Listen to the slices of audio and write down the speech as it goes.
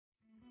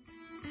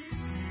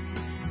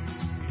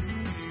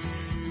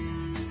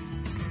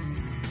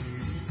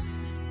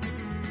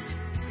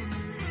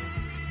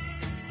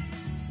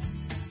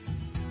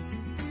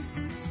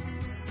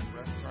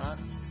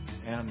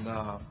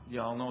And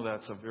you all know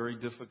that's a very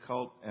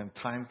difficult and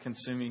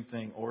time-consuming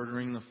thing,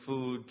 ordering the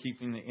food,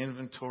 keeping the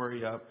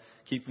inventory up,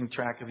 keeping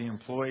track of the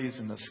employees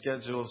and the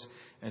schedules,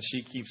 and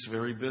she keeps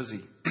very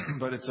busy.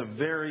 But it's a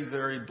very,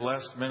 very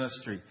blessed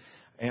ministry.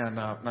 And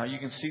now you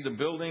can see the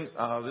building.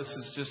 This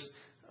is just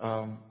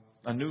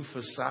a new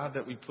facade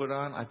that we put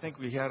on. I think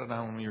we had it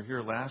on when we were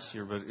here last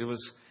year, but it was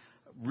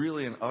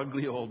really an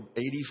ugly old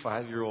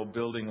 85-year-old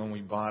building when we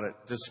bought it,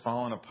 just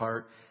falling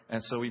apart.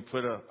 And so we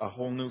put a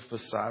whole new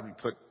facade. We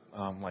put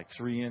like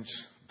 3-inch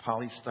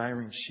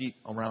polystyrene sheet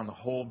around the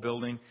whole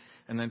building,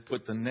 and then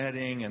put the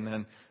netting, and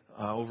then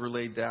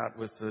overlaid that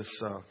with this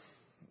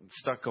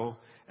stucco,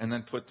 and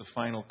then put the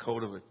final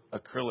coat of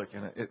acrylic.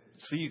 And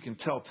so you can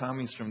tell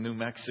Tommy's from New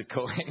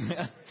Mexico.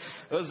 Amen.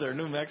 Those are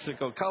New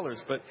Mexico colors,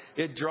 but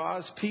it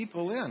draws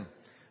people in.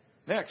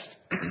 Next.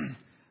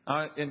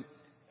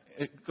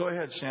 Go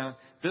ahead, Shannon.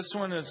 This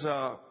one is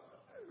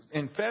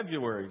in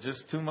February,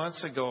 just 2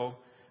 months ago.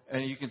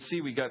 And you can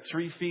see we got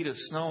 3 feet of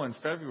snow in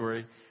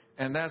February.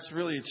 And that's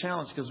really a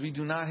challenge because we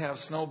do not have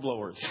snow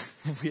blowers.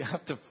 We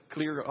have to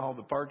clear all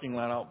the parking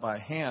lot out by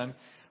hand.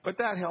 But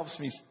that helps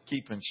me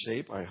keep in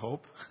shape, I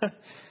hope.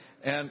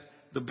 And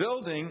the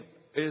building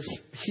is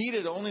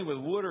heated only with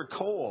wood or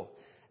coal.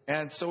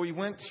 And so we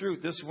went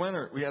through this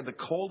winter. We had the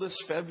coldest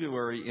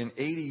February in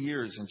 80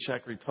 years in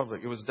Czech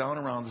Republic. It was down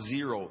around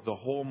 0 the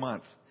whole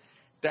month.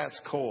 That's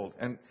cold.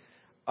 And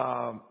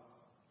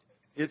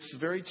it's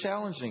very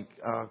challenging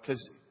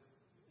because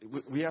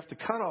we have to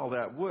cut all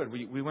that wood.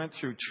 We went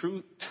through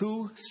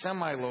 2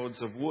 semi-loads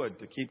of wood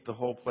to keep the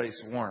whole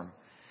place warm.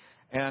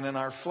 And in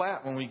our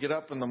flat, when we get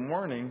up in the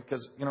morning,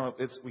 because,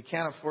 we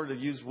can't afford to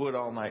use wood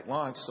all night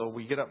long, so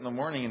we get up in the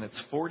morning and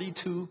it's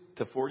 42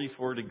 to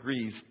 44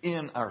 degrees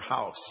in our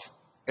house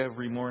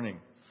every morning.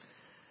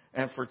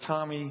 And for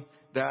Tommy,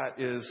 that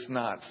is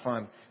not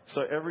fun.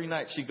 So every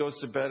night she goes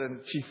to bed and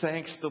she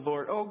thanks the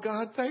Lord. Oh,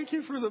 God, thank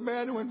you for the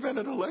man who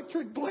invented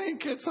electric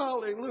blankets.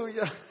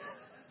 Hallelujah.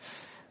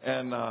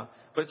 And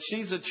but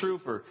she's a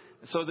trooper.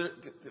 So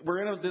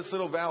we're in this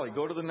little valley.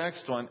 Go to the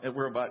next one.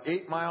 We're about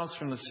 8 miles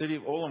from the city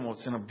of Olomouc.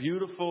 It's in a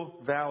beautiful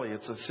valley.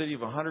 It's a city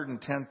of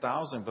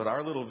 110,000, but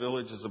our little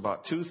village is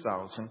about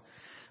 2,000.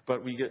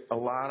 But we get a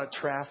lot of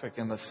traffic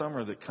in the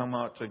summer that come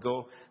out to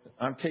go.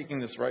 I'm taking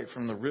this right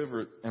from the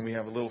river, and we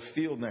have a little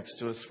field next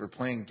to us for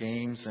playing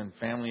games and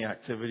family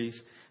activities.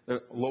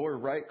 The lower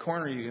right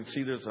corner, you can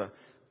see there's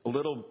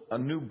a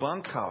new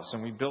bunkhouse,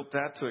 and we built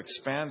that to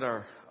expand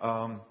our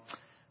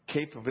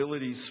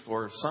capabilities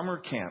for summer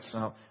camps.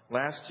 Now,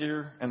 last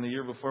year and the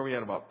year before, we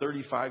had about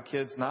 35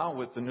 kids. Now,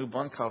 with the new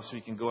bunkhouse, we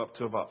can go up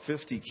to about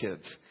 50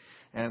 kids.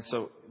 And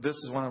so this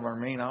is one of our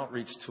main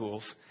outreach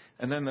tools.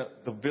 And then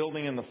the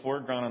building in the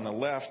foreground on the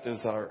left is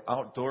our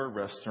outdoor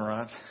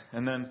restaurant.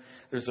 And then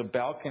there's a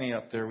balcony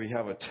up there. We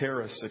have a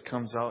terrace that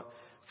comes out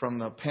from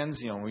the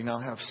pension. We now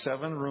have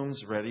 7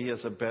 rooms ready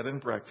as a bed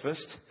and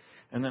breakfast.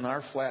 And then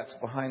our flat's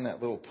behind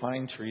that little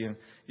pine tree. And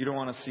you don't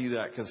want to see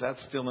that because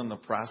that's still in the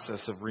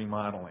process of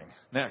remodeling.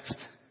 Next.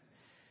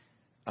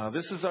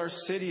 This is our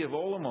city of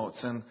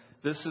Olomouc. And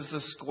this is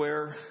a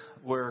square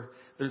where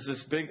there's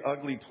this big,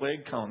 ugly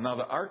plague column. Now,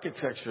 the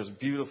architecture is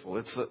beautiful.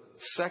 It's the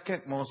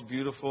second most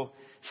beautiful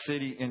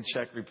city in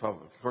Czech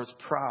Republic. Of course,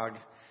 Prague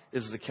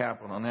is the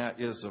capital, and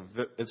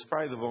it's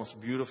probably the most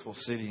beautiful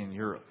city in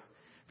Europe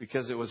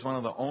because it was one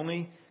of the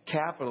only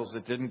capitals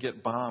that didn't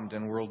get bombed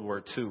in World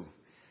War II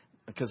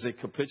because they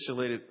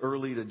capitulated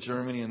early to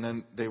Germany, and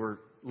then they were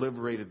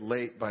liberated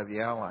late by the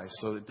Allies.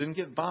 So it didn't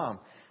get bombed.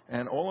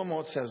 And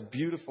Olomouc has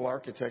beautiful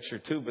architecture,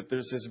 too, but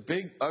there's this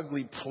big,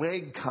 ugly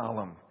plague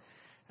column.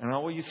 And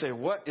all you say,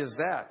 what is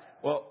that?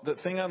 Well, the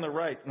thing on the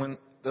right, when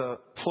the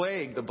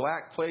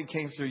Black Plague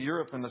came through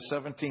Europe in the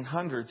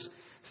 1700s,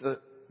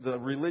 the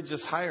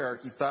religious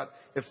hierarchy thought,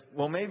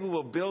 maybe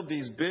we'll build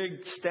these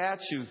big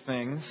statue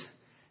things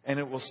and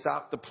it will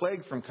stop the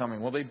plague from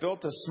coming. Well, they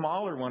built a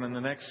smaller one in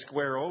the next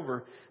square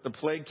over. The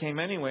plague came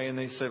anyway, and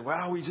they said,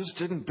 wow, we just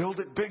didn't build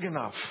it big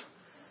enough.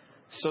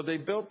 So they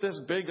built this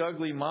big,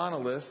 ugly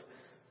monolith.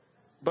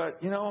 But,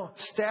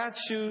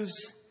 statues,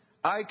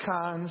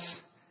 icons,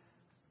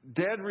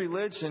 dead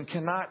religion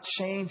cannot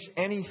change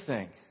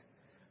anything.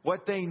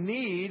 What they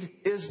need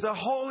is the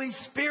Holy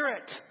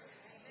Spirit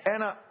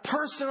and a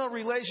personal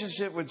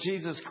relationship with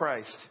Jesus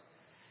Christ.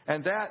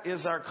 And that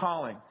is our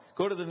calling.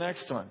 Go to the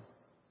next one.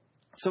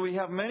 So we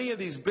have many of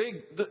these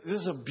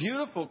this is a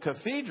beautiful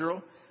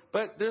cathedral,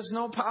 but there's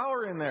no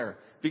power in there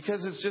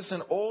because it's just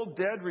an old,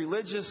 dead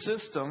religious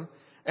system.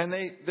 And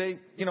they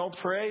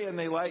pray and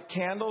they light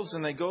candles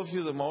and they go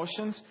through the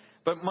motions.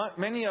 But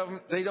many of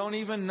them, they don't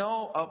even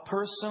know a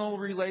personal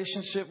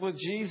relationship with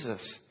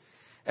Jesus.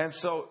 And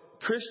so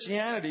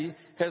Christianity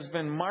has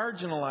been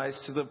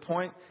marginalized to the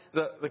point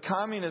that the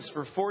communists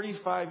for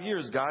 45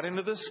 years got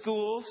into the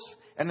schools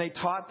and they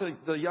taught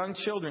the young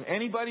children,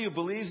 anybody who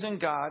believes in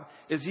God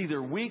is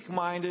either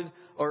weak-minded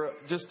or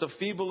just a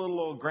feeble little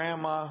old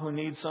grandma who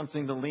needs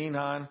something to lean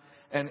on.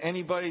 And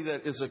anybody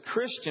that is a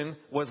Christian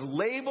was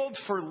labeled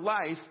for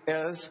life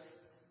as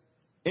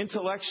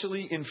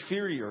intellectually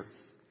inferior.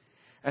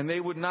 And they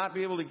would not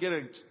be able to get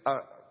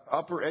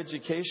upper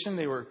education.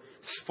 They were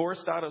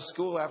forced out of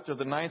school after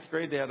the 9th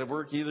grade. They had to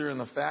work either in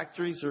the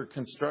factories or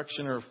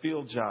construction or a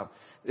field job.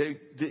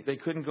 They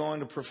couldn't go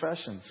into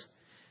professions.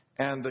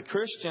 And the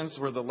Christians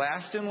were the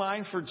last in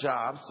line for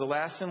jobs, the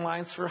last in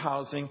lines for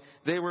housing.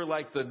 They were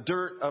like the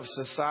dirt of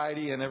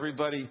society, and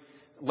everybody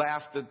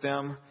laughed at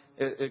them.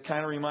 It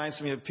kind of reminds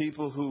me of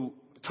people who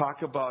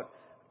talk about,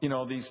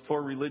 these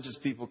poor religious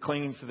people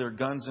clinging to their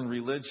guns and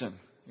religion,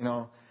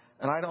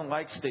 And I don't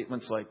like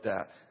statements like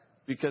that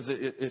because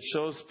it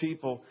shows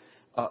people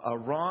a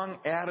wrong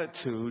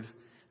attitude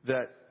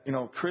that,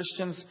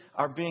 Christians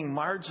are being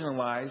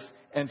marginalized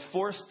and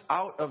forced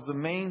out of the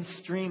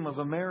mainstream of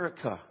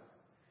America.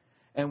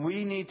 And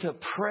we need to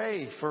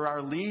pray for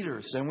our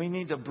leaders, and we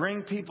need to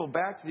bring people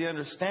back to the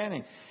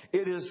understanding.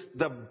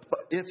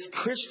 It's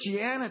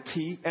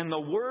Christianity and the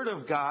Word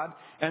of God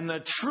and the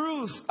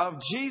truth of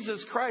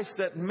Jesus Christ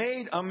that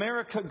made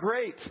America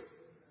great.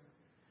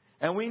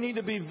 And we need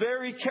to be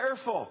very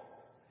careful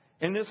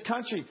in this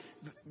country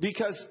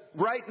because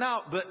right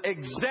now the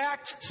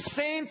exact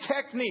same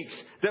techniques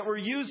that were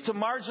used to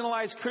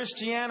marginalize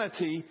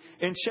Christianity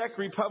in Czech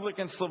Republic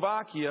and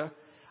Slovakia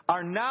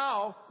are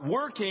now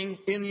working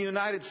in the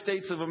United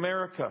States of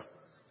America.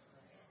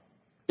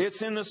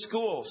 It's in the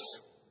schools.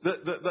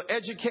 The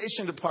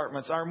education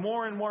departments are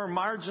more and more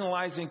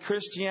marginalizing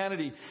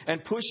Christianity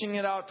and pushing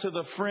it out to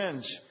the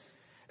fringe.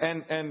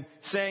 And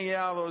saying,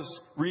 those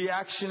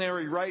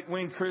reactionary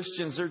right-wing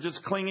Christians are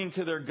just clinging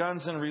to their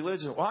guns and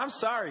religion. Well, I'm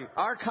sorry.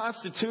 Our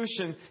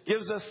Constitution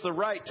gives us the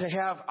right to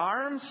have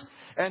arms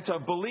and to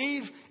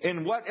believe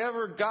in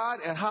whatever God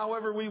and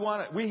however we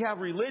want it. We have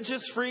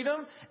religious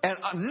freedom, and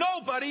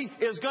nobody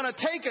is going to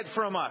take it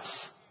from us.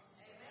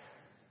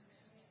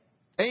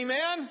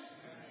 Amen?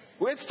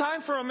 Well, it's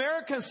time for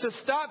Americans to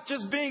stop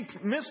just being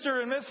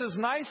Mr. and Mrs.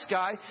 Nice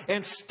Guy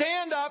and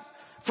stand up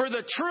for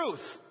the truth.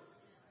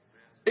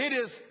 It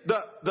is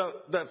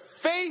the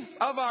faith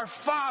of our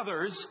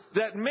fathers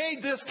that made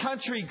this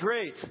country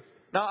great.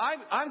 Now,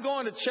 I'm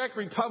going to Czech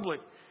Republic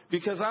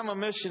because I'm a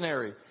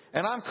missionary.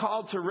 And I'm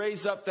called to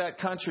raise up that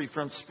country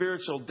from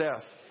spiritual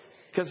death.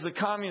 Because the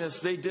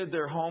communists, they did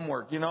their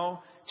homework.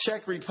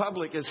 Czech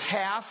Republic is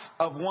half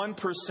of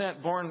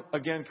 1% born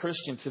again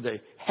Christian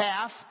today.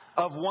 Half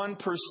of 1%.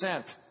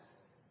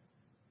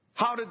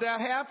 How did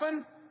that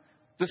happen?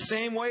 The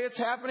same way it's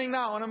happening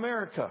now in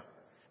America.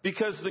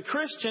 Because the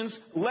Christians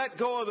let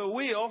go of the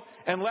wheel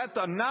and let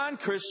the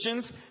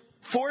non-Christians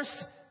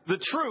force the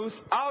truth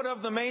out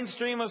of the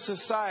mainstream of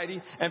society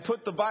and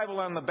put the Bible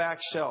on the back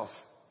shelf.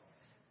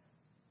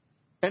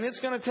 And it's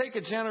going to take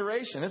a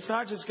generation. It's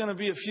not just going to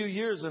be a few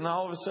years and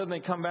all of a sudden they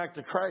come back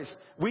to Christ.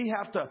 We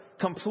have to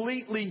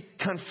completely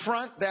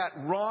confront that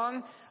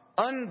wrong,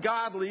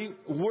 ungodly,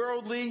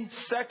 worldly,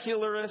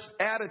 secularist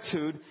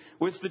attitude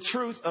with the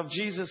truth of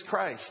Jesus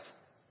Christ.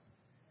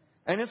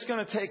 And it's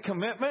going to take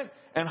commitment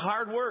and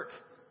hard work.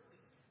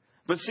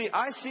 But see,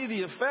 I see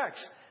the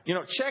effects.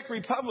 Czech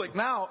Republic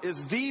now is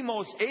the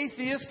most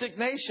atheistic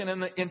nation in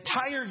the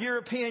entire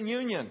European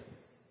Union.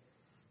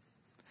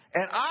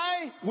 And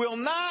I will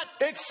not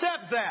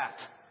accept that.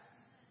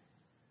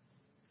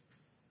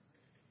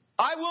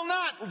 I will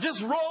not just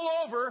roll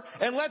over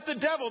and let the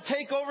devil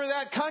take over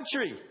that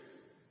country.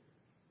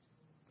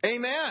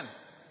 Amen.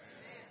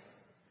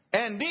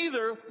 And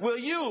neither will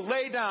you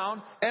lay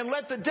down and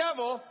let the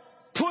devil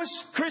push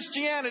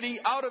Christianity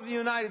out of the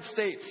United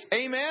States.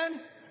 Amen?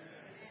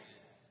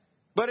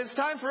 But it's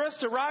time for us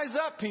to rise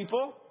up,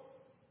 people,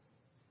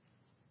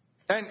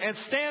 and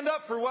stand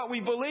up for what we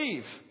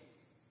believe.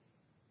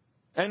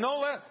 And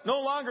no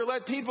longer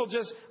let people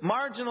just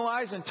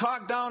marginalize and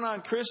talk down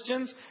on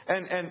Christians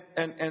and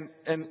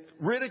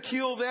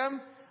ridicule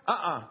them.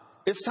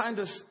 It's time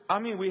to,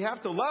 we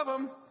have to love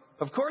them.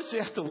 Of course we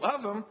have to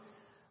love them.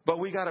 But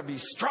we got to be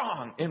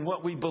strong in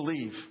what we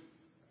believe.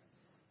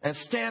 And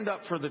stand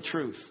up for the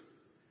truth.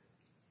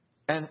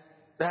 And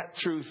that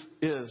truth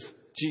is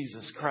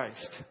Jesus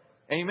Christ.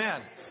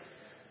 Amen.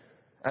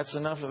 That's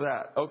enough of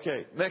that.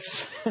 Okay, next.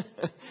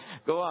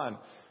 Go on.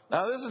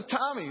 Now, this is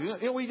Tommy.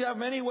 We have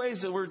many ways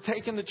that we're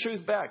taking the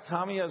truth back.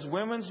 Tommy has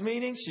women's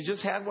meetings. She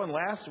just had one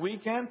last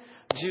weekend.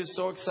 She was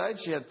so excited.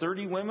 She had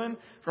 30 women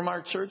from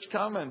our church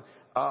come, and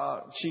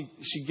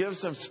she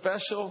gives them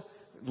special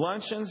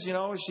luncheons.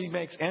 She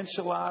makes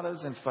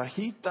enchiladas and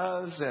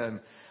fajitas, and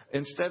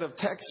instead of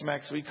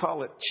Tex-Mex, we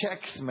call it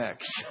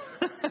Chex-Mex.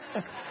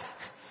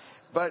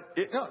 But,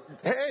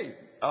 hey,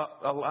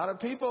 a lot of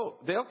people,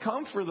 they'll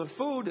come for the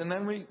food, and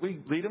then we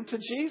lead them to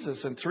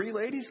Jesus. And 3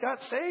 ladies got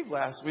saved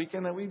last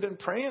weekend that we've been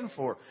praying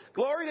for.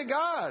 Glory to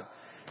God.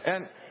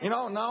 And,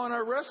 now in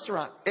our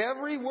restaurant,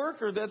 every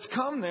worker that's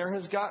come there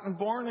has gotten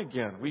born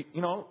again.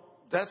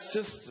 That's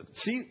just,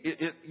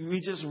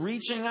 we just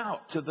reaching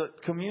out to the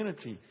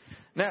community.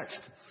 Next.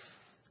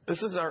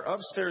 This is our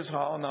upstairs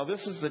hall. Now, this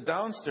is the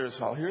downstairs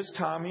hall. Here's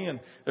Tommy, and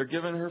they're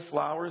giving her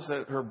flowers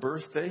at her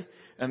birthday.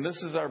 And this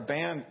is our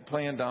band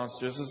playing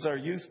downstairs. This is our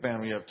youth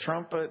band. We have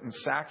trumpet and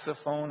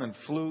saxophone and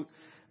flute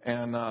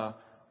and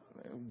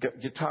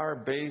guitar,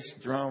 bass,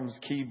 drums,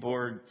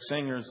 keyboard,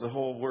 singers, the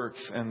whole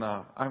works. And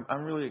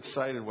I'm really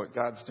excited what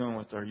God's doing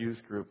with our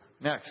youth group.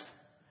 Next.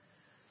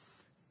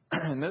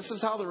 And this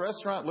is how the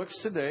restaurant looks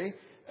today.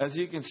 As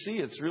you can see,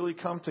 it's really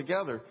come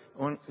together.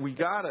 When we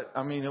got it,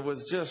 I mean, it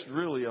was just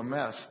really a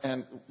mess.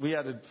 And we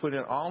had to put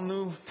in all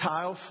new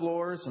tile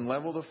floors and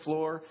level the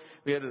floor.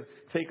 We had to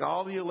take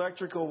all the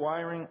electrical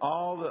wiring,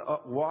 all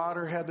the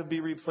water had to be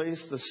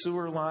replaced, the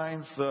sewer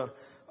lines, the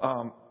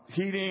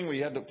heating. We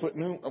had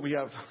to we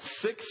have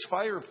 6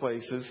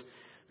 fireplaces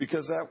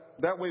because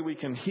that way we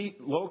can heat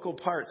local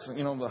parts.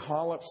 You know, the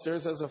hall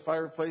upstairs has a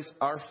fireplace.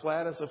 Our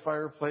flat has a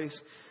fireplace.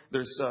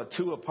 There's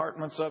 2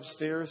 apartments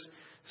upstairs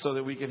so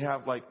that we could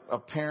have like a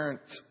parent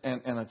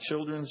and a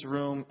children's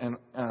room and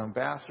a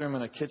bathroom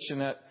and a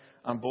kitchenette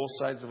on both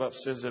sides of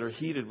upstairs that are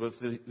heated with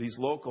these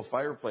local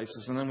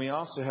fireplaces. And then we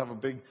also have a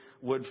big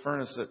wood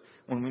furnace that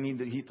when we need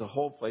to heat the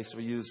whole place,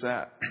 we use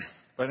that.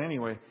 But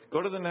anyway,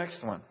 go to the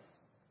next one.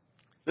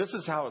 This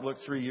is how it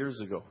looked 3 years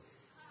ago.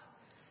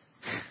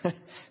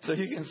 So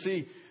you can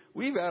see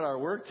we've had our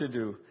work to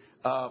do.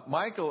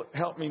 Michael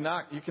helped me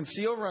knock. You can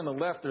see over on the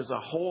left there's a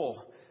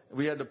hole.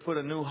 We had to put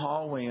a new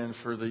hallway in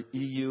for the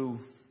EU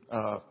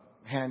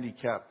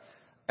handicap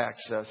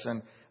access.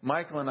 And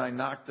Michael and I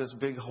knocked this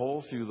big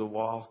hole through the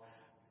wall.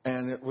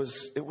 And it was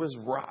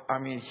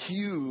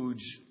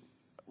huge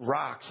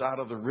rocks out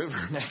of the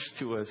river next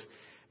to us.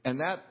 And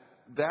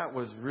that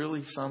was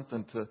really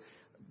something to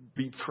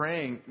be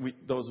praying.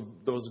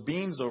 Those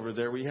beams over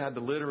there, we had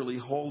to literally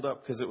hold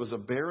up because it was a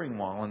bearing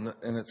wall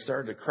and it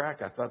started to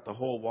crack. I thought the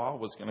whole wall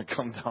was going to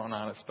come down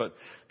on us, but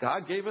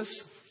God gave us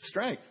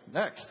strength.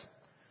 Next.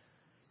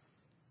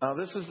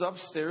 This is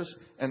upstairs,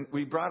 and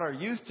we brought our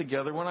youth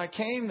together. When I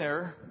came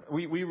there,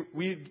 we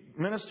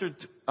ministered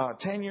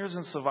 10 years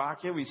in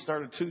Slovakia. We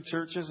started 2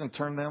 churches and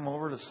turned them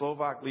over to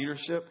Slovak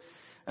leadership.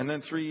 And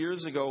then 3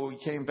 years ago, we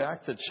came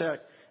back to Czech,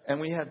 and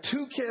we had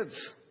 2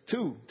 kids,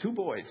 two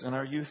boys in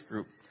our youth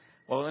group.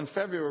 Well, in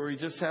February, we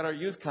just had our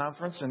youth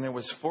conference, and there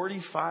was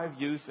 45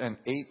 youth and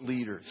 8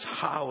 leaders.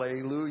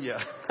 Hallelujah.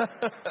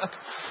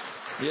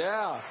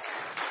 Yeah.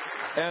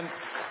 And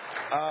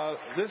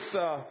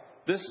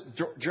this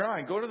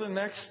drawing, go to the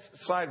next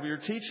slide. We were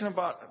teaching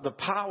about the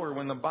power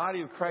when the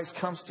body of Christ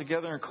comes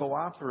together and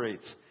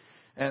cooperates.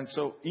 And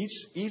so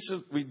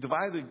we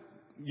divided the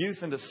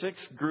youth into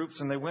 6 groups,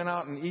 and they went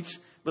out, and each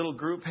little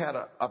group had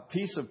a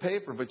piece of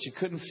paper, but you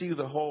couldn't see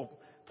the whole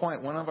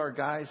point. One of our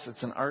guys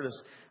that's an artist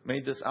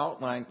made this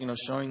outline,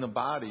 showing the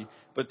body,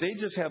 but they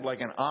just had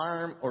like an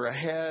arm or a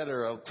head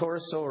or a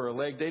torso or a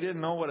leg. They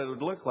didn't know what it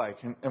would look like.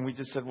 And we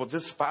just said, well,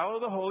 just follow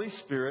the Holy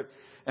Spirit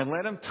and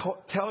let him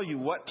tell you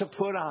what to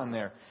put on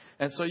there.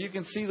 And so you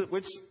can see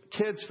which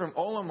kids from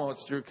Olomouc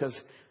drew, because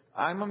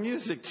I'm a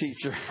music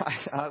teacher.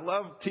 I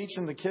love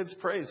teaching the kids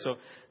praise. So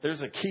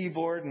there's a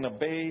keyboard and a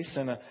bass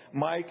and a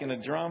mic and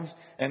a drums.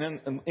 And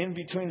then in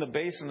between the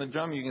bass and the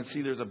drum, you can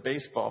see there's a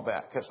baseball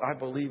bat, because I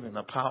believe in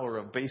the power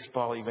of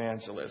baseball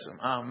evangelism.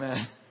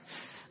 Amen.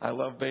 I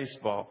love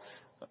baseball.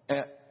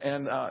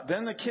 And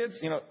then the kids,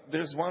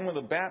 there's one with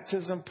a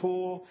baptism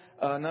pool,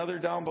 another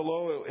down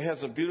below. It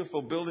has a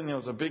beautiful building.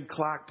 There's a big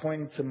clock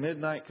pointing to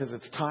midnight because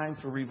it's time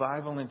for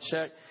revival in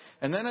Czech.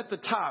 And then at the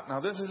top, now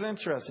this is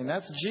interesting.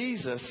 That's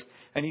Jesus,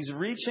 and he's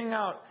reaching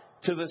out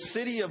to the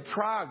city of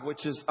Prague,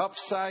 which is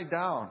upside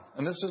down.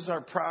 And this is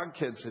our Prague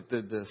kids that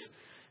did this.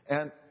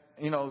 And,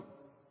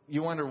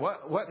 you wonder,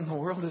 what in the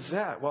world is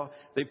that? Well,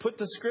 they put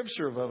the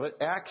scripture of it,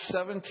 Acts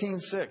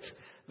 17:6.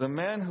 The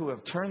men who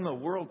have turned the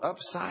world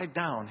upside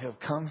down have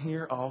come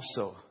here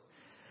also.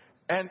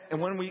 And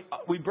when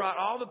we brought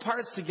all the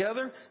parts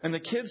together, and the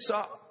kids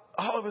saw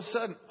all of a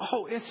sudden,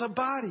 oh, it's a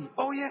body.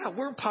 Oh, yeah,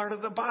 we're part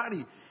of the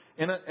body.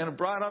 And it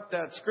brought up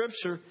that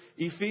scripture,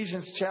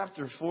 Ephesians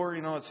chapter 4.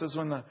 It says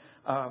when the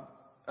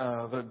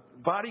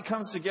body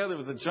comes together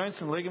with the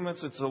joints and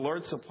ligaments which the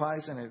Lord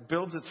supplies, and it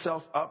builds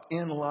itself up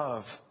in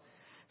love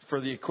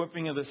for the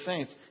equipping of the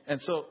saints.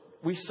 And so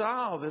we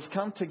saw all this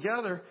come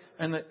together,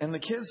 and the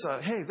kids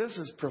thought, hey, this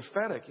is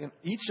prophetic. In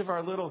each of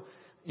our little,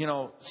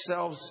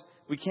 selves,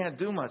 we can't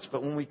do much.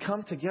 But when we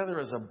come together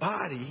as a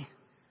body,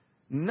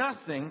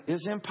 nothing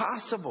is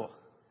impossible.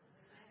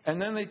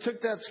 And then they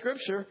took that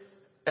scripture,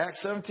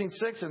 Acts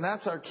 17:6, and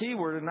that's our key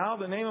word. And now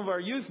the name of our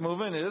youth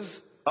movement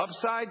is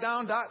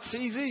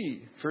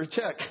upsidedown.cz for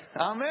Czech.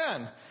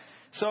 Amen.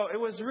 So it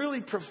was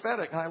really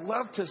prophetic. And I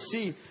love to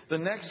see the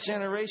next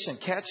generation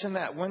catching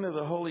that wind of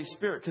the Holy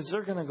Spirit, because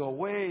they're going to go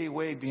way,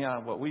 way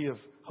beyond what we have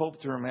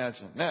hoped or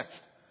imagined. Next.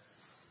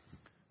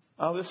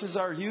 This is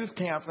our youth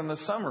camp in the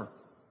summer.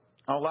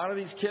 A lot of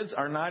these kids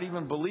are not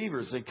even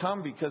believers. They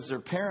come because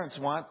their parents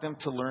want them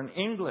to learn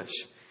English,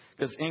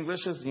 because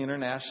English is the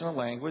international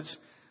language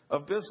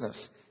of business.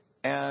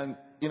 And,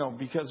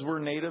 because we're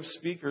native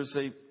speakers,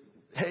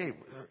 hey,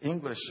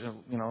 English,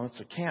 it's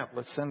a camp.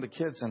 Let's send the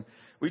kids. And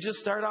we just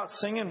start out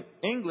singing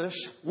English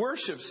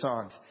worship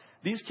songs.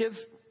 These kids,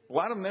 a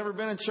lot of them never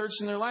been in church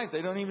in their life.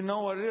 They don't even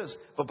know what it is.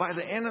 But by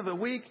the end of the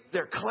week,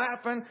 they're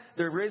clapping,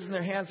 they're raising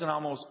their hands, and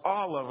almost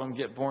all of them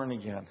get born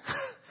again.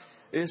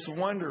 It's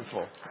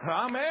wonderful.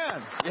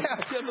 Amen. Yeah,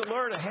 give the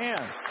Lord a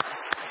hand.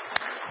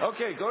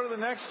 Okay, go to the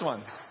next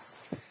one.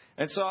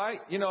 And so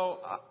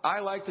I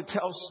like to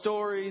tell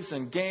stories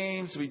and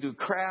games. We do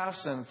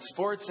crafts and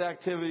sports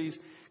activities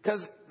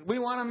because we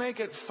want to make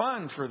it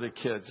fun for the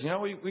kids.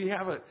 We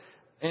have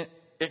it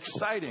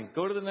exciting.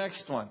 Go to the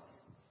next one.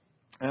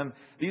 And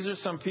these are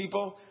some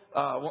people.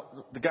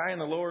 The guy in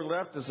the lower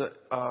left is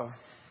a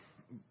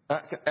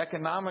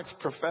economics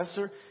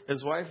professor.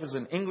 His wife is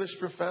an English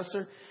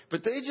professor.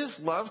 But they just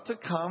love to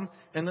come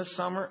in the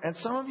summer. And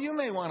some of you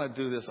may want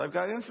to do this. I've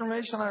got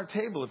information on our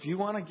table. If you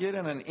want to get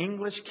in an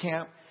English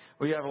camp,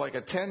 we have like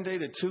a 10-day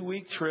to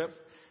 2-week trip.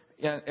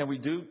 And we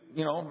do,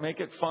 make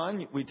it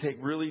fun. We take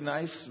really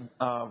nice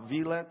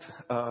výlet.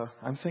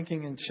 I'm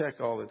thinking in Czech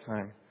all the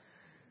time.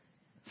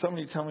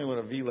 Somebody tell me what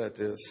a výlet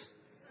is.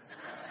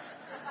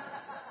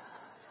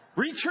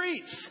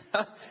 Retreats.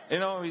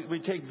 We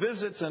take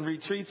visits and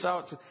retreats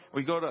out.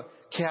 We go to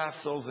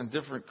castles and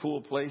different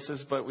cool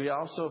places, but we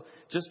also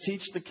just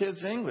teach the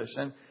kids English.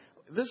 And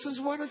this is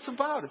what it's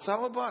about. It's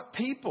all about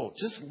people,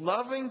 just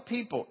loving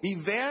people.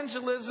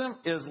 Evangelism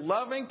is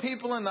loving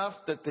people enough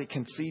that they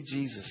can see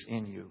Jesus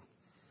in you.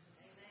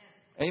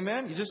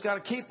 Amen. You just got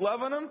to keep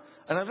loving them,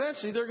 and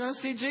eventually they're going to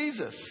see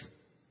Jesus.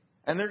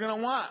 And they're going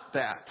to want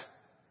that.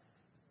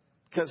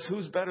 Because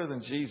who's better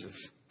than Jesus?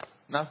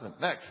 Nothing.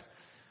 Next.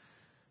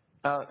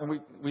 And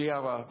we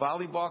have a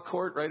volleyball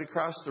court right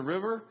across the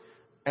river.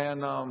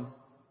 And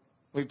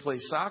we play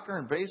soccer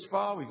and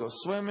baseball. We go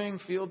swimming,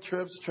 field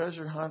trips,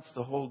 treasure hunts,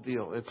 the whole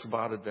deal. It's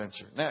about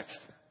adventure. Next.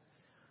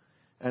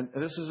 And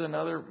this is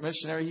another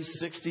missionary. He's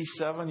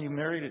 67. He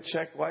married a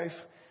Czech wife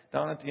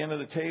down at the end of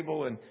the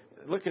table. And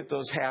look at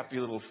those happy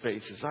little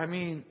faces. I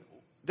mean,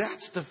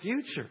 that's the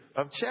future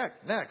of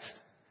Czech. Next.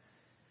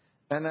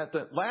 And at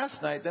the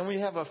last night, then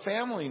we have a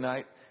family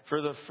night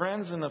for the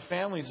friends and the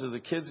families of the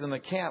kids in the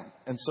camp.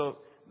 And so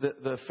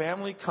the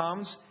family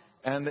comes,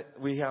 and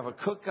we have a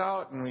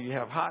cookout, and we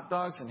have hot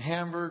dogs and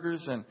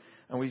hamburgers, and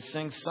we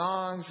sing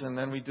songs, and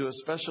then we do a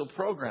special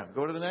program.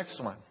 Go to the next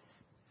one.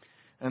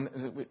 And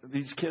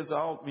these kids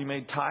we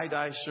made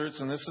tie-dye shirts,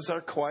 and this is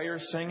our choir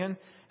singing.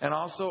 And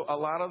also a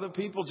lot of the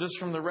people just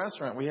from the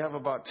restaurant. We have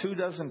about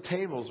 24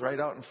 tables right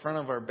out in front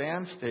of our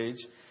band stage.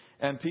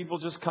 And people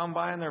just come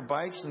by on their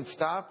bikes and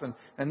stop.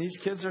 And these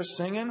kids are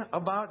singing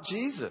about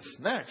Jesus.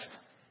 Next.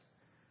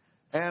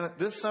 And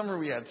this summer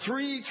we had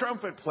 3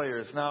 trumpet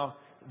players. Now,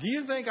 do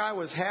you think I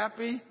was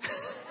happy?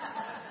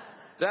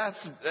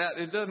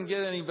 It doesn't get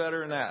any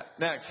better than that.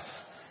 Next.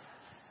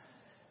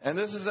 And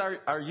this is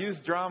our youth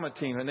drama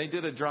team. And they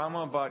did a drama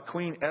about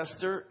Queen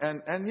Esther.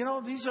 And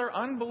these are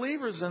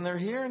unbelievers. And they're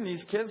here. And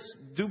these kids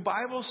do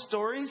Bible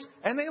stories.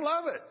 And they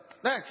love it.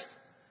 Next.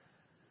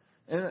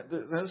 And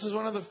this is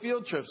one of the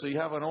field trips. So you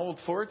have an old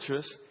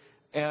fortress.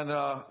 And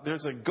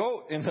there's a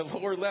goat in the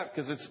lower left.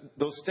 Because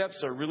those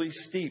steps are really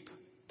steep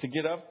to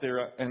get up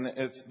there. And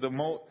it's the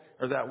moat.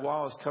 Or that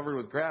wall is covered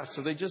with grass.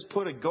 So they just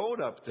put a goat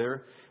up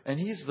there. And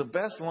he's the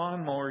best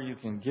lawnmower you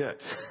can get.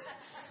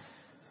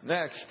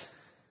 Next.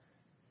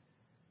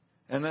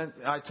 And then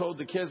I told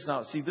the kids,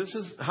 now, see,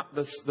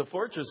 the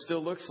fortress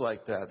still looks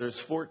like that.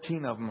 There's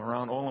 14 of them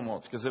around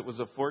Olomouc because it was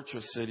a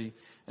fortress city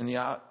in the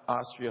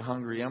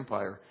Austria-Hungary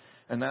Empire.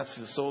 And that's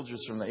the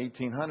soldiers from the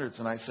 1800s.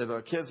 And I said,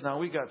 well, kids, now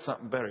we got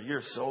something better.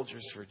 You're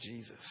soldiers for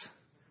Jesus.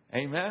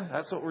 Amen?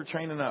 That's what we're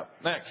training up.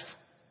 Next.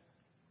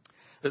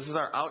 This is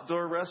our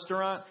outdoor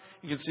restaurant.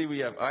 You can see we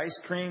have ice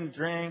cream,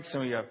 drinks,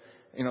 and we have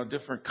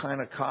different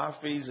kind of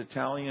coffees,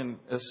 Italian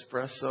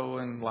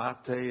espresso and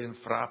latte and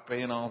frappe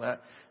and all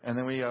that. And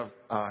then we have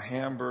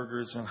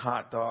hamburgers and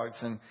hot dogs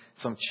and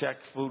some Czech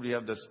food. We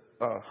have this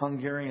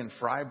Hungarian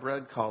fry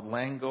bread called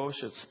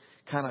langosh. It's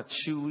kind of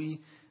chewy,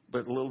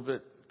 but a little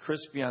bit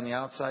crispy on the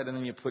outside. And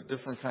then you put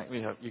different kind.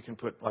 You can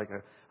put like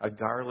a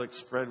garlic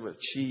spread with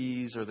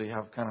cheese, or they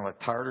have kind of a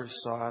tartar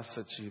sauce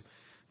that you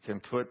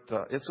can put.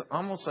 It's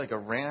almost like a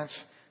ranch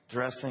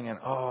dressing, and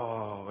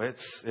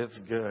it's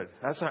good.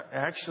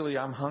 Actually,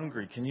 I'm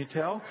hungry. Can you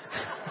tell?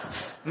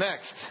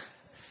 Next.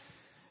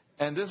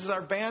 And this is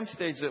our band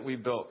stage that we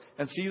built.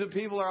 And see, the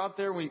people are out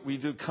there. We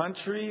do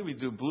country. We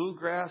do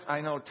bluegrass.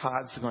 I know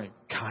Todd's going,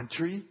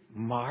 country?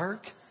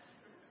 Mark?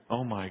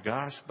 Oh, my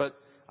gosh. But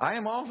I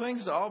am all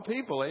things to all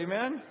people.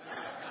 Amen?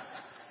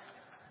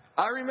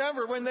 I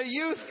remember when the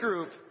youth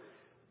group,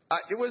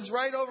 it was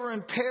right over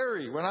in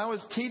Perry when I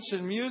was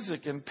teaching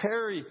music in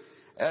Perry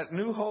at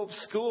New Hope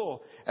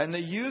School, and the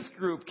youth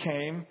group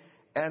came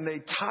and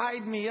they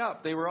tied me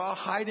up. They were all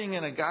hiding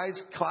in a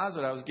guy's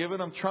closet. I was giving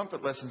them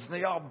trumpet lessons, and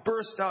they all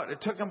burst out.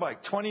 It took them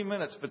like 20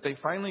 minutes, but they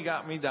finally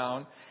got me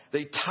down.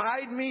 They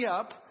tied me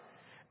up,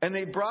 and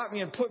they brought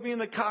me and put me in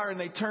the car, and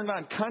they turned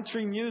on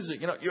country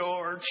music.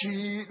 Your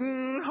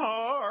cheating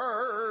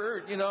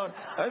heart.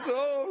 I said,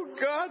 oh,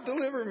 God,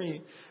 deliver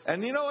me.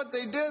 And you know what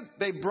they did?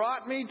 They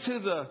brought me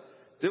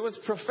it was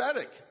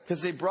prophetic,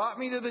 because they brought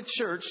me to the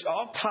church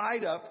all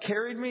tied up,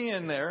 carried me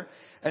in there,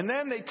 and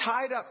then they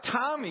tied up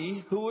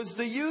Tommy, who was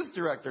the youth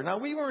director. Now,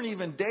 we weren't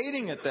even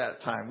dating at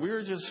that time. We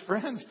were just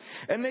friends.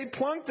 And they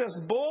plunked us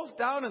both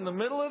down in the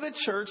middle of the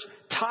church,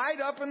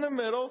 tied up in the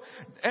middle,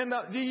 and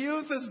the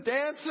youth is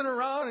dancing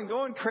around and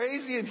going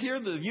crazy, and here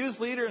the youth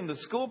leader and the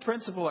school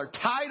principal are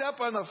tied up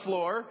on the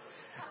floor.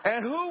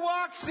 And who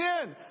walks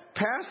in?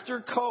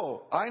 Pastor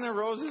Cole, Ina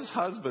Rose's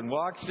husband,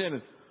 walks in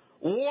and,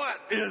 what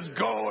is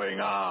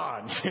going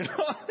on? You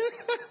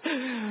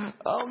know?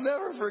 I'll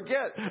never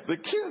forget. The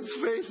kids'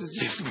 faces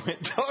just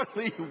went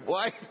totally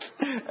white,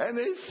 and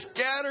they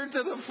scattered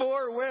to the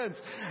four winds.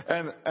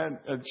 And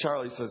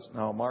Charlie says,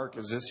 now, Mark,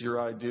 is this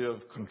your idea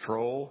of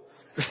control?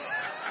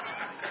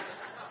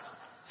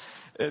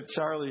 And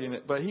Charlie,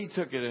 but he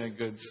took it in a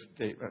good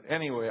statement.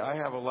 Anyway, I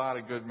have a lot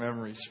of good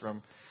memories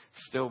from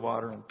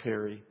Stillwater and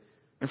Perry.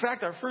 In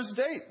fact, our first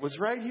date was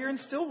right here in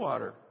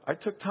Stillwater. I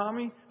took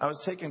Tommy. I was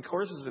taking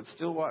courses at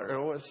Stillwater at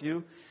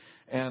OSU,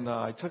 and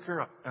I took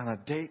her on a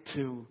date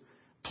to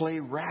play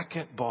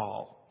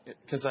racquetball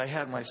because I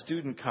had my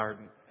student card.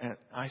 And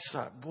I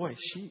thought, boy,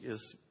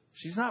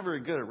 she's not very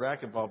good at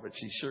racquetball, but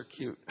she's sure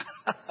cute.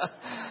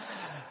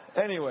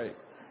 Anyway,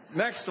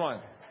 next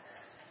one.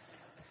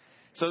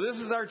 So this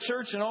is our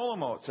church in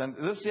Olomouc, and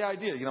this is the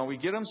idea. You know, we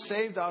get them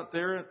saved out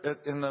there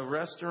in the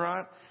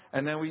restaurant,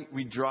 and then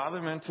we draw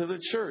them into the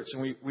church.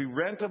 And we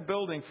rent a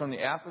building from the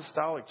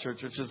Apostolic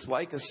Church, which is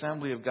like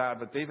Assembly of God,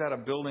 but they've had a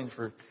building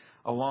for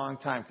a long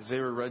time because they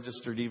were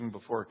registered even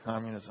before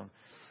communism.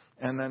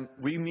 And then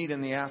we meet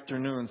in the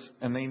afternoons,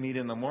 and they meet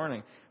in the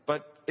morning.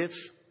 But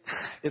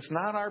it's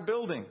not our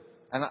building.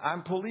 And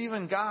I'm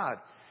believing God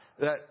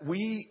that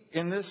we,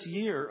 in this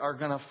year, are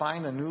going to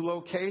find a new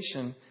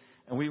location.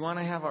 And we want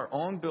to have our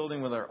own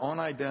building with our own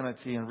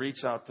identity and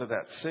reach out to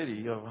that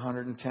city of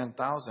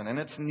 110,000. And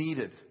it's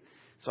needed.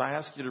 So I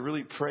ask you to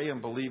really pray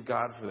and believe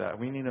God for that.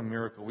 We need a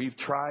miracle. We've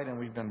tried and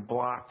we've been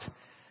blocked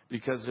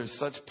because there's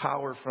such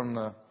power from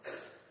the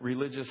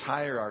religious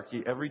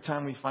hierarchy. Every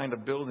time we find a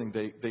building,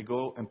 they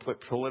go and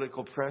put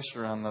political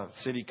pressure on the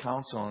city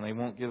council, and they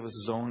won't give us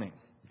zoning.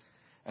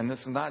 And this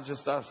is not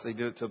just us. They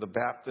do it to the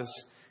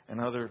Baptists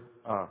and other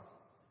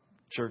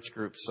church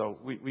groups. So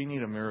we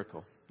need a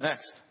miracle.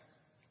 Next.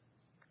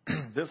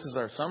 This is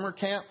our summer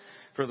camp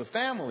for the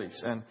families.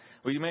 And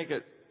we make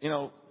it,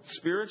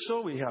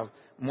 spiritual. We have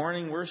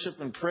morning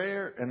worship and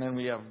prayer. And then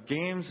we have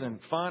games and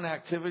fun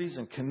activities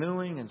and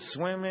canoeing and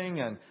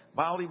swimming and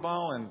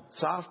volleyball and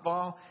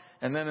softball.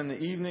 And then in the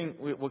evening,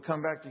 we'll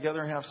come back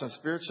together and have some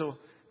spiritual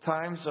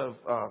times of,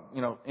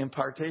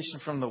 impartation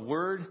from the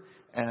Word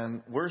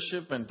and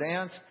worship and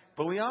dance.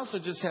 But we also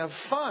just have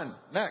fun.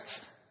 Next.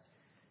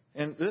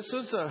 And this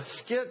was a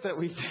skit that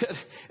we did.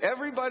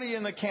 Everybody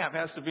in the camp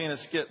has to be in a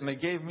skit, and they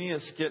gave me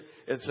a skit.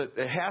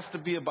 It has to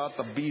be about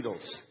the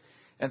Beatles.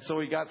 And so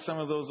we got some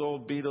of those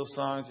old Beatles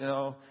songs,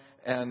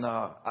 and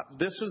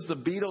this was the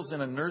Beatles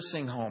in a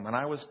nursing home, and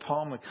I was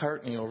Paul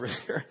McCartney over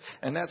there,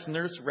 and that's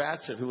Nurse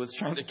Ratched, who was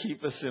trying to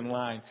keep us in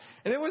line.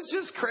 And it was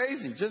just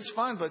crazy, just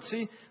fun. But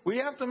see, we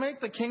have to make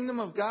the kingdom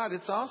of God.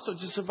 It's also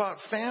just about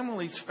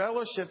families,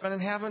 fellowship,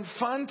 and having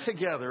fun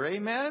together.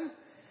 Amen?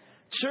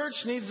 Church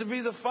needs to be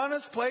the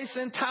funnest place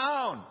in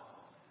town.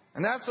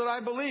 And that's what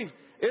I believe.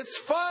 It's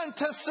fun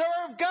to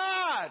serve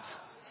God.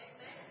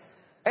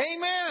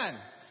 Amen.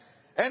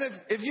 And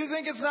if you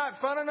think it's not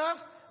fun enough,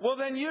 well,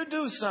 then you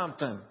do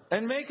something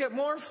and make it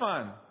more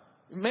fun.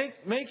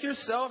 Make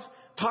yourself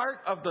part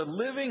of the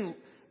living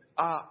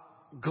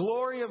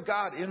glory of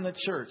God in the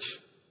church.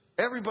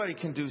 Everybody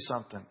can do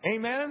something.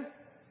 Amen.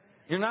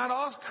 You're not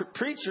all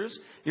preachers.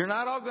 You're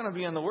not all going to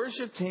be on the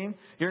worship team.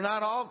 You're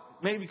not all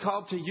maybe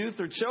called to youth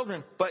or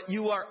children. But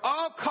you are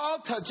all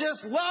called to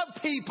just love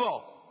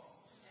people.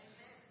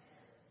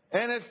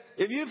 And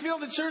if you feel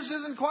the church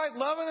isn't quite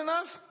loving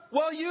enough,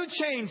 well, you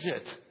change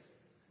it.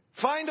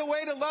 Find a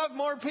way to love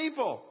more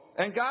people.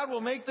 And God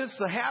will make this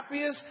the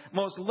happiest,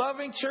 most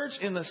loving church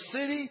in the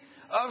city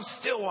of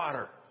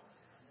Stillwater.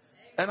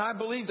 And I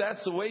believe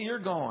that's the way you're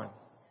going.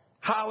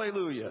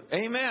 Hallelujah.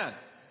 Amen.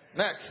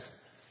 Next.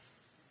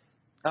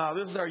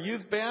 This is our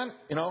youth band.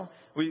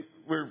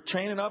 We're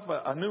training up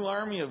a new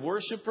army of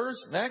worshipers.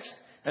 Next.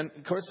 And,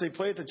 of course, they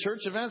play at the church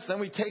events. Then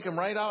we take them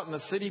right out in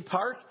the city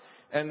park.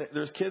 And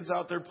there's kids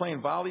out there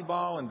playing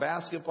volleyball and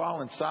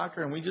basketball and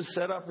soccer. And we just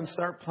set up and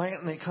start playing.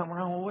 And they come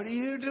around, well, what are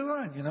you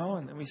doing?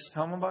 And then we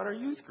tell them about our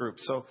youth group.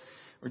 So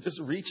we're just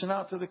reaching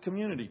out to the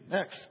community.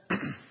 Next.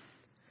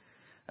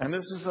 And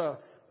this is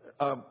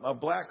a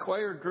black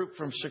choir group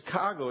from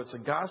Chicago. It's a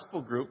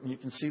gospel group, and you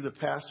can see the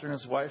pastor and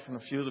his wife and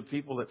a few of the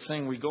people that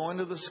sing. We go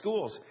into the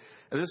schools.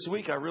 And this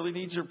week, I really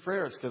need your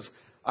prayers because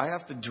I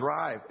have to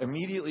drive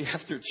immediately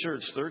after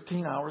church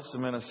 13 hours to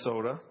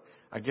Minnesota.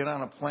 I get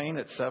on a plane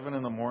at 7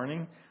 in the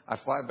morning. I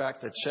fly back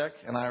to Czech,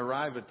 and I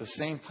arrive at the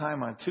same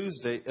time on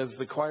Tuesday as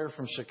the choir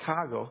from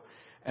Chicago.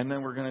 And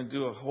then we're going to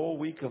do a whole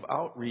week of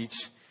outreach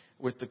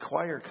with the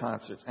choir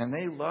concerts. And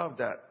they love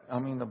that. I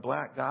mean, the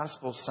black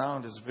gospel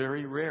sound is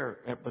very rare,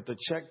 but the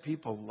Czech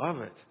people love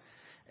it.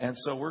 And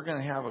so we're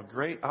going to have a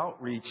great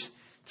outreach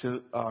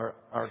to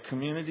our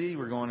community.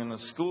 We're going in the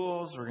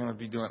schools. We're going to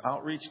be doing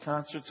outreach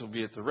concerts. We'll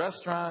be at the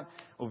restaurant.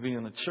 We'll be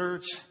in the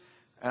church.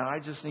 And I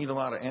just need a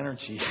lot of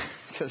energy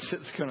because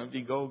it's going to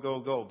be go, go,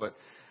 go. But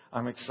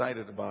I'm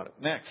excited about it.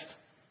 Next.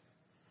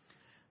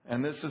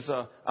 And this is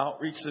a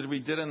outreach that we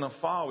did in the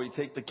fall. We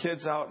take the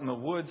kids out in the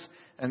woods,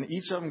 and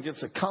each of them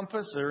gets a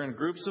compass. They're in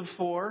groups of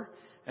 4.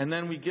 And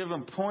then we give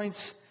them points.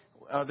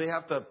 They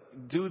have to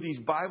do these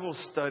Bible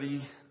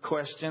study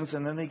questions,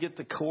 and then they get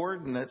the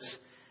coordinates.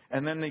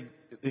 And then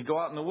they go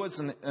out in the woods,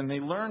 and they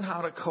learn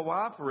how to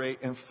cooperate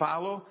and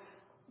follow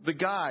the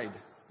guide,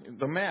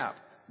 the map.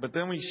 But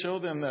then we show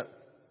them that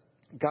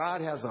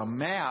God has a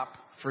map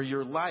for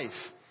your life.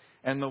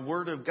 And the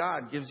Word of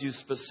God gives you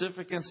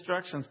specific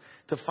instructions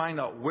to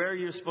find out where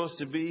you're supposed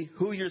to be,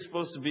 who you're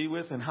supposed to be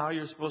with, and how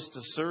you're supposed to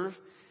serve.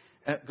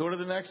 Go to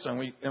the next one.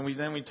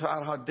 We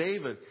taught how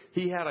David,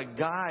 he had a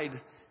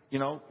guide. You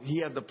know, he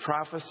had the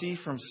prophecy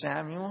from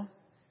Samuel.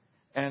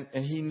 And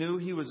he knew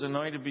he was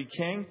anointed to be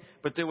king.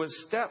 But there was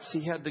steps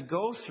he had to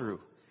go through.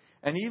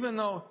 And even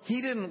though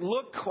he didn't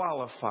look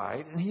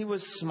qualified, and he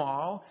was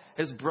small,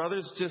 his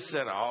brothers just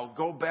said, oh,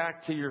 go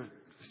back to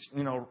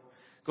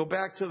go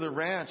back to the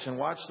ranch and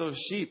watch those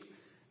sheep.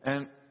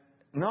 And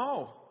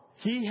no,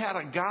 he had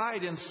a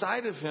guide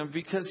inside of him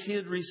because he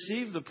had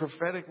received the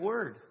prophetic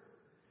word.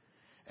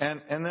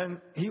 And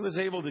then he was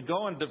able to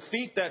go and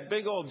defeat that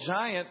big old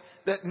giant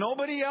that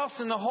nobody else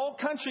in the whole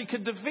country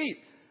could defeat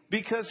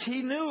because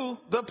he knew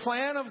the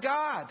plan of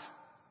God.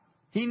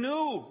 He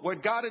knew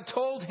what God had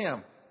told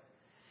him.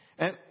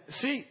 And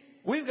see,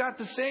 we've got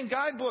the same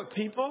guidebook,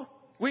 people.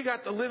 We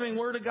got the living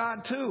Word of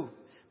God too.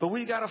 But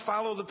we got to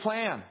follow the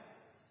plan.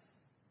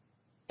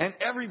 And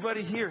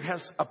everybody here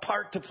has a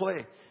part to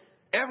play.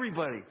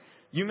 Everybody.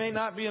 You may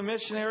not be a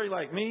missionary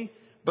like me,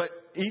 but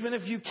even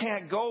if you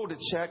can't go to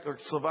Czech or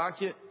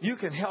Slovakia, you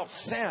can help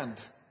send.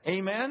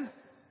 Amen?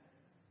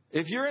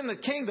 If you're in the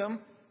kingdom,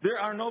 there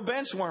are no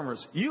bench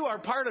warmers. You are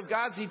part of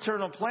God's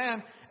eternal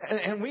plan,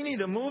 and we need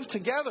to move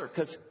together.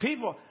 Because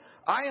people,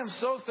 I am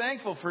so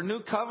thankful for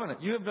New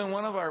Covenant. You have been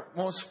one of our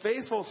most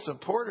faithful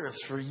supporters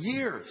for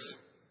years.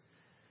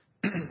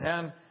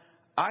 And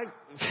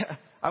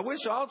I wish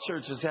all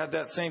churches had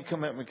that same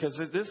commitment, because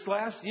this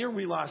last year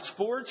we lost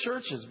 4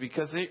 churches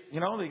because they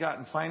got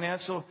in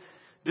financial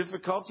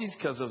difficulties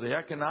because of the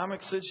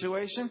economic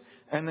situation,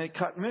 and they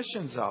cut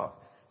missions out.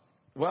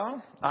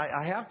 Well,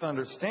 I have to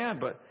understand,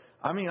 but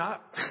I mean,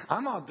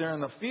 I'm out there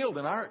in the field,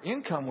 and our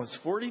income was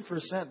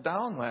 40%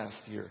 down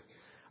last year.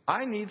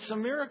 I need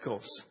some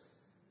miracles.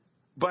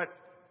 But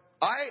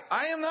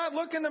I am not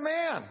looking to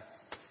man.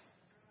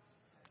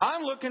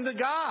 I'm looking to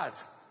God.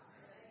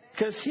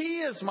 Because He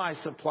is my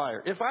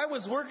supplier. If I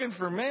was working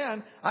for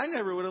man, I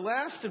never would have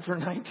lasted for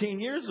 19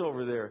 years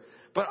over there.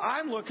 But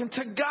I'm looking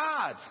to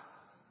God.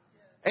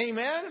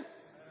 Amen?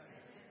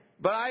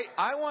 But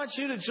I want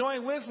you to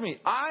join with me.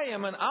 I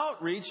am an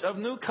outreach of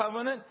New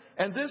Covenant,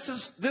 and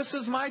this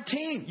is my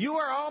team. You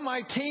are all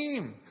my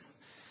team.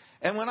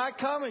 And when I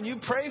come and you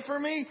pray for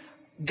me,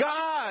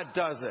 God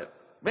does it.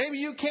 Maybe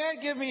you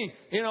can't give me,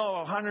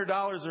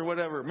 $100 or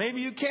whatever.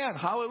 Maybe you can.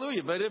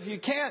 Hallelujah. But if you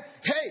can't,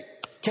 hey,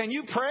 can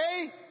you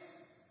pray?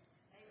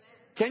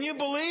 Can you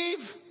believe?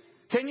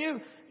 Can you,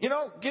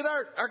 get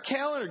our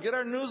calendar, get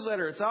our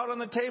newsletter. It's out on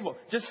the table.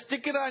 Just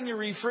stick it on your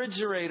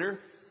refrigerator.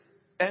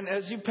 And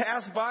as you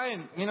pass by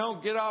and,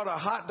 get out a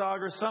hot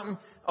dog or something.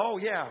 Oh,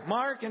 yeah,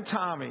 Mark and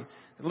Tommy.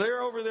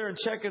 They're over there in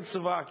Czech and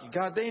Slovakia.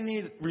 God, they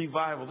need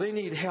revival. They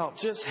need help.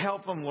 Just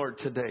help them, Lord,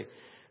 today.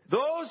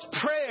 Those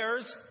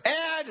prayers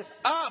add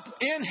up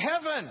in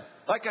heaven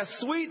like a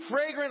sweet,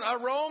 fragrant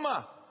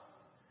aroma.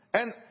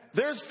 And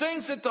there's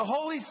things that the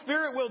Holy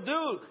Spirit will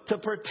do to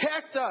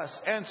protect us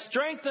and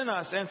strengthen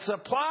us and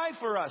supply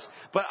for us.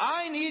 But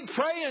I need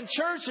praying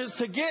churches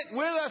to get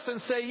with us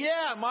and say,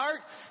 yeah, Mark,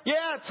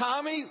 yeah,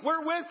 Tommy,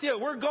 we're with you.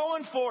 We're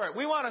going for it.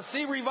 We want to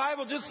see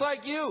revival just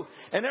like you.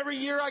 And every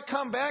year I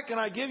come back and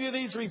I give you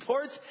these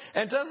reports.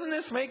 And doesn't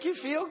this make you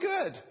feel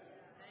good?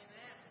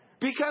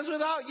 Because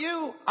without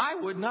you, I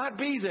would not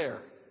be there.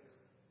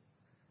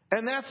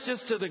 And that's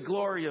just to the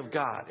glory of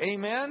God.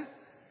 Amen?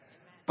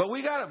 But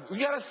we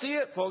gotta see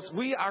it, folks.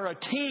 We are a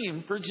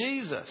team for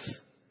Jesus.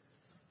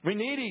 We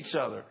need each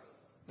other.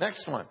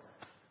 Next one.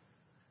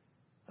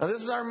 Now,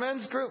 this is our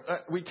men's group.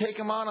 We take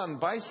them out on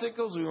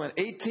bicycles. We went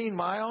 18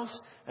 miles.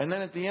 And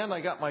then at the end, I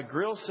got my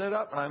grill set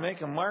up, and I make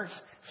them Mark's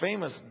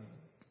famous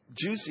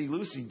Juicy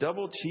Lucy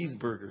double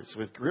cheeseburgers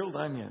with grilled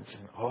onions.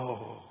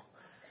 And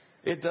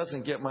it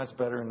doesn't get much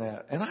better than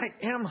that. And I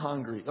am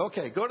hungry.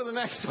 Okay, go to the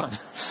next one.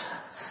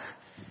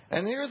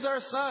 And here's our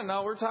son.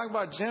 Now, we're talking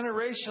about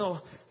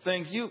generational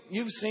things.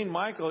 You've seen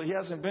Michael. He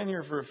hasn't been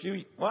here for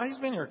he's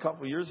been here a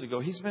couple years ago.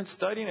 He's been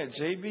studying at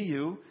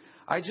JBU.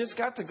 I just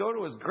got to go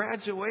to his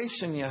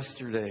graduation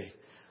yesterday.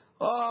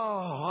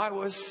 Oh, I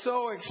was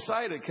so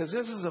excited because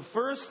this is the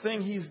first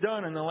thing he's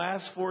done in the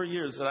last 4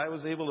 years that I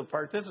was able to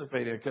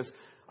participate in, because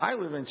I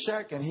live in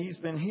Czech and he's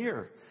been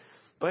here.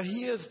 But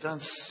he has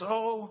done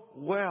so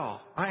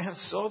well. I am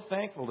so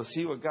thankful to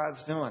see what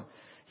God's doing.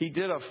 He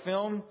did a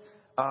film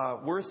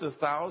worth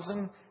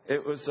 $1,000.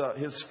 It was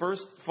his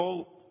first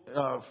full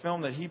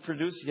film that he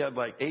produced. He had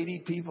like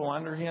 80 people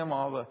under him,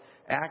 all the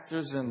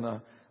actors and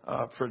the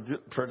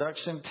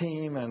production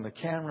team and the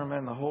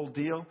cameraman, the whole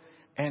deal.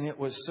 And it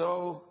was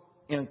so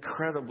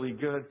incredibly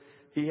good.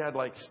 He had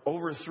like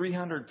over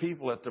 300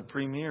 people at the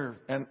premiere,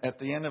 and at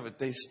the end of it,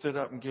 they stood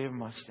up and gave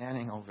him a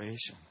standing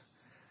ovation.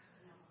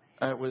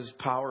 It was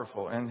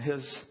powerful. And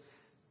his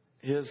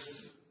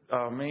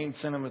main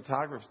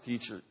cinematography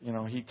teacher,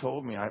 he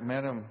told me, I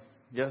met him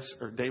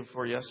day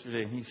before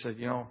yesterday, and he said,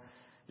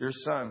 your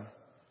son,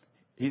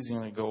 he's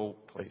going to go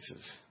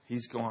places.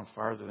 He's going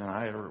farther than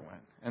I ever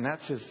went. And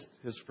that's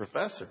his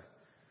professor.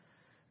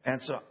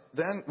 And so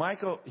then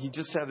Michael, he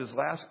just had his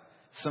last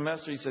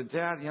semester. He said,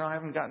 Dad, I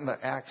haven't gotten to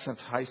act since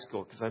high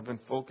school because I've been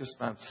focused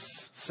on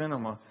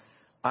cinema.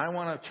 I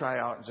want to try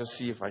out and just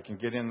see if I can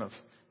get in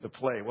the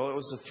play. Well, it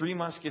was the Three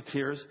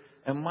Musketeers,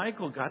 and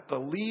Michael got the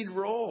lead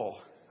role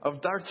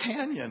of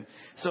D'Artagnan.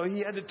 So he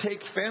had to take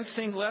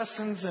fencing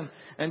lessons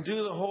and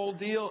do the whole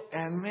deal.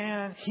 And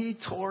man, he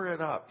tore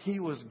it up.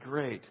 He was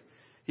great.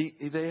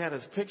 They had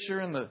his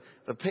picture in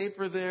the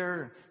paper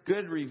there,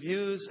 good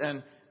reviews,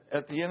 and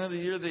at the end of the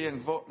year, they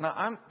invoke. Now,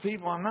 I'm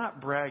not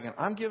bragging.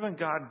 I'm giving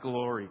God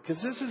glory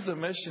because this is a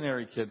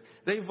missionary kid.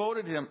 They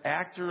voted him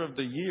Actor of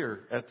the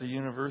Year at the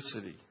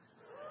university.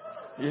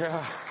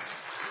 Yeah.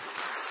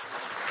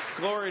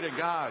 Glory to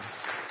God.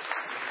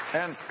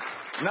 And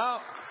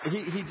now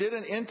he did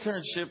an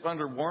internship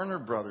under Warner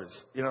Brothers.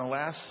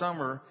 Last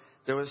summer,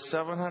 there was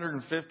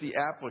 750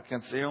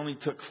 applicants. They only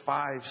took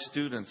 5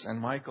 students, and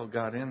Michael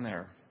got in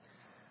there.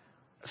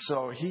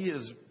 So he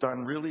has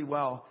done really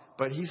well.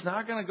 But he's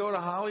not going to go to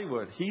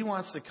Hollywood. He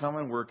wants to come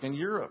and work in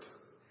Europe.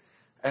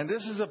 And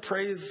this is a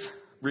praise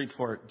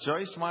report.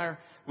 Joyce Meyer,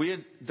 we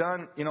had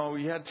done,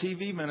 we had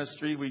TV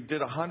ministry. We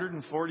did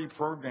 140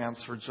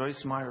 programs for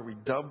Joyce Meyer. We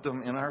dubbed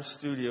them in our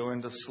studio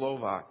into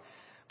Slovak.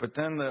 But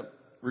then the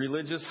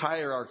religious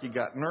hierarchy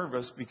got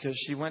nervous because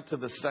she went to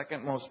the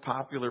second most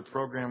popular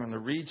program in the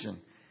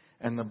region.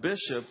 And the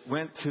bishop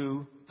went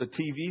to the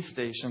TV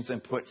stations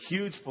and put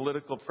huge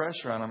political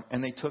pressure on them,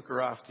 and they took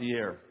her off the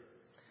air.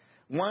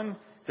 1,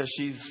 because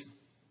she's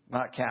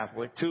not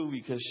Catholic. 2,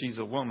 because she's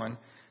a woman.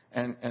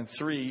 And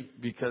 3,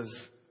 because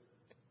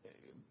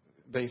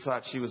they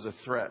thought she was a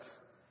threat.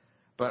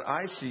 But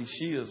I see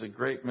she is a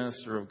great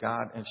minister of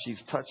God, and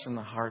she's touching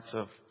the hearts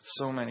of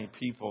so many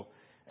people.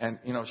 And,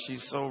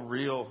 she's so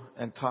real,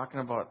 and talking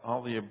about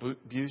all the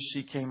abuse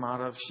she came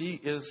out of. She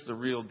is the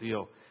real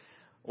deal.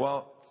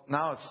 Well,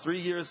 now it's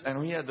 3 years, and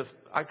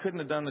I couldn't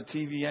have done the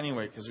TV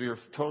anyway because we were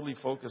totally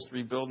focused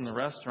rebuilding the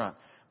restaurant.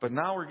 But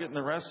now we're getting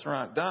the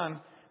restaurant done,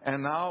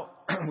 and now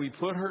we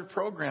put her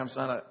programs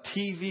on a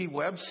TV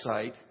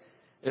website.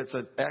 It's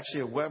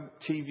actually a web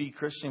TV,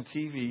 Christian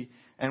TV,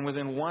 and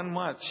within 1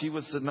 month, she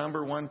was the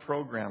 #1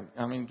 program.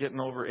 Getting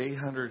over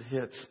 800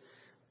 hits,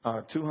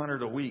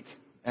 200 a week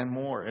and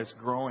more. It's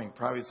growing.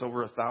 Probably it's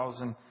over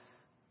 1,000,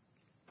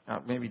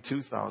 maybe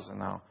 2,000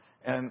 now.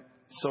 And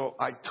so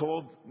I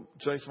told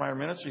Joyce Meyer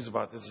Ministries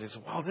about this. They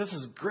said, wow, this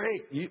is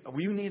great.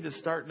 We need to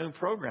start new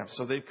programs.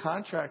 So they've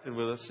contracted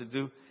with us to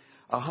do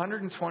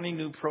 120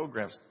 new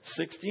programs,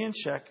 60 in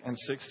Czech and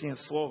 60 in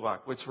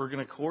Slovak, which we're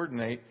going to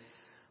coordinate.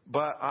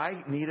 But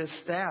I need a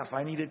staff.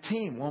 I need a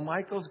team. Well,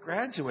 Michael's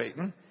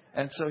graduating,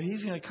 and so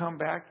he's going to come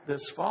back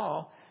this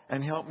fall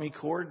and help me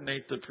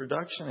coordinate the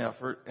production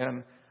effort.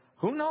 And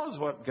who knows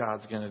what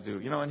God's going to do.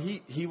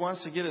 And he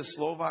wants to get his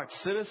Slovak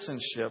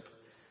citizenship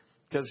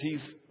because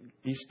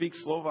he speaks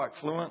Slovak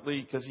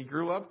fluently because he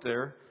grew up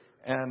there.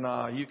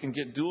 And you can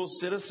get dual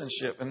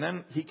citizenship. And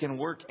then he can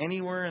work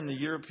anywhere in the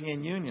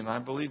European Union. I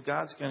believe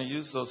God's going to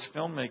use those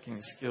filmmaking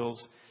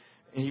skills.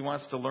 He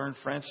wants to learn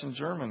French and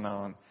German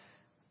now.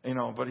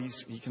 And, but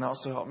he can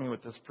also help me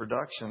with this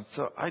production.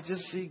 So I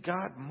just see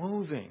God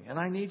moving. And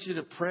I need you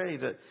to pray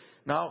that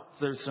now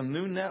there's some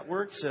new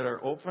networks that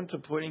are open to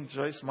putting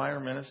Joyce Meyer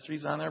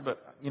Ministries on there.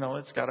 But,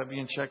 it's got to be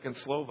in Czech and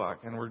Slovak.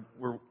 And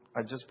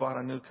I just bought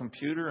a new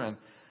computer and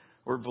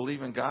we're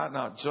believing God.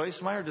 Now, Joyce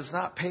Meyer does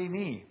not pay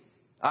me.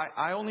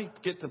 I only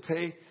get to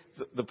pay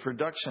the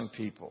production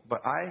people,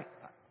 but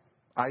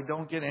I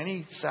don't get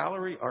any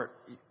salary or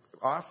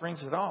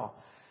offerings at all.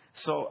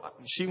 So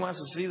she wants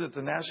to see that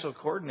the national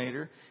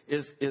coordinator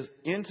is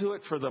into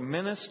it for the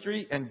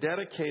ministry and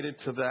dedicated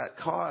to that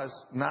cause,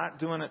 not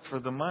doing it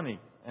for the money.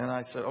 And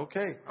I said,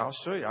 okay, I'll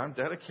show you. I'm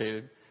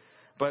dedicated,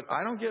 but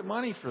I don't get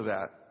money for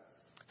that.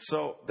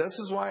 So this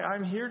is why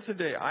I'm here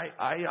today.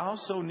 I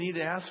also need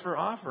to ask for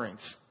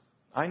offerings.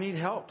 I need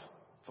help,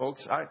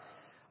 folks.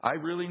 I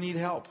really need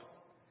help.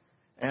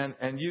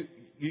 And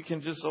you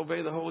can just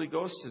obey the Holy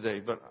Ghost today.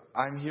 But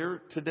I'm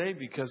here today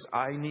because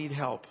I need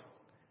help.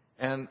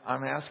 And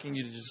I'm asking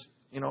you to just,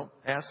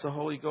 ask the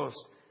Holy Ghost,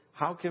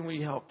 how can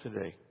we help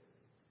today?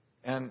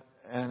 And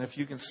if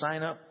you can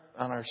sign up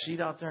on our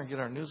sheet out there and get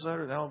our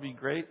newsletter, that'll be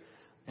great.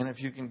 And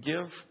if you can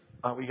give,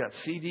 we got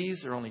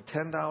CDs. They're only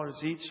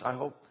 $10 each. I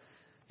hope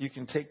you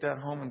can take that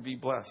home and be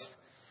blessed.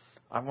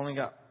 I've only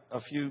got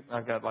a few.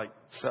 I've got like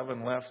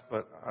 7 left,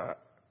 but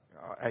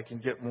I can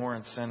get more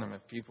and send them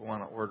if people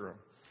want to order them.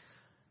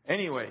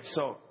 Anyway,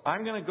 so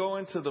I'm going to go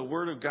into the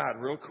Word of God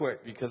real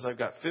quick because I've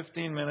got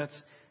 15 minutes,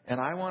 and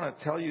I want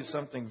to tell you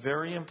something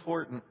very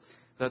important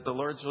that the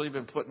Lord's really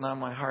been putting on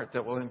my heart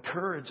that will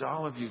encourage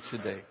all of you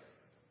today.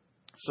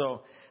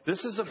 So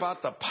This is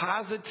about the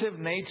positive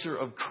nature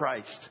of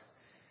Christ.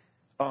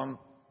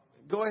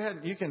 Go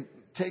ahead. You can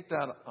take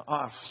that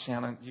off,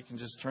 Shannon. You can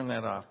just turn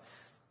that off.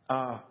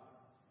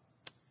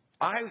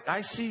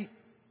 I see,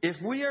 if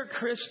we are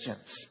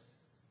Christians,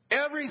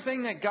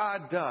 everything that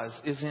God does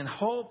is in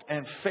hope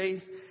and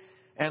faith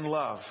and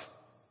love.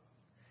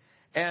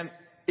 And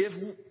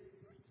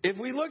if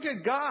we look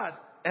at God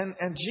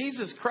and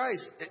Jesus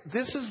Christ,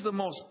 this is the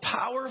most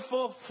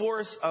powerful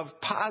force of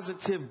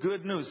positive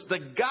good news.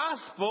 The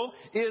gospel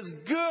is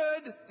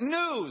good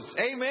news.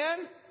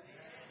 Amen?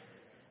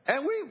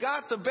 And we've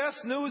got the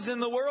best news in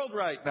the world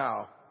right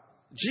now.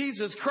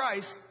 Jesus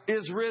Christ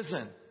is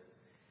risen.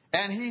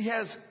 And He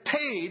has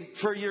paid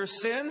for your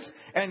sins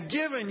and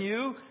given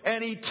you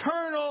an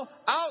eternal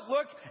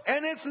outlook.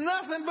 And it's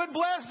nothing but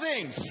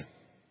blessings.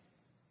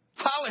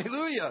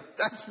 Hallelujah.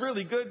 That's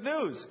really good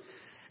news.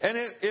 And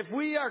if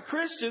we are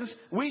Christians,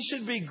 we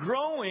should be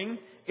growing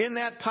in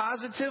that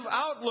positive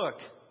outlook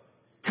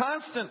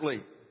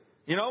constantly.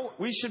 You know,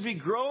 we should be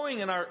growing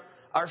in our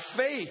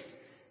faith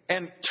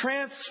and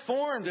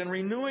transformed and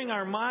renewing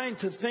our mind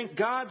to think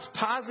God's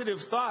positive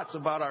thoughts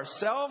about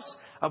ourselves,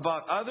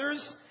 about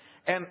others,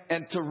 and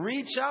to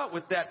reach out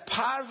with that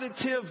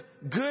positive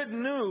good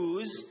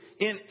news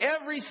in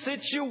every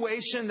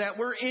situation that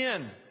we're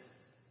in.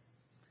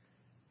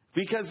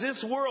 Because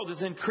this world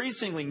is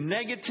increasingly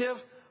negative,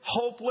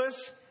 hopeless.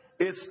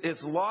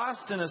 It's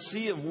lost in a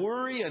sea of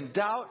worry and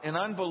doubt and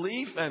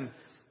unbelief and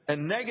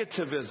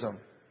negativism.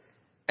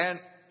 And,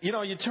 you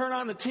know, you turn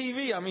on the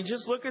TV. I mean,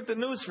 just look at the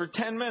news for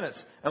 10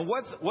 minutes. And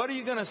what are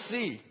you going to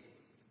see?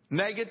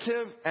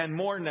 Negative and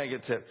more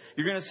negative.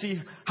 You're going to see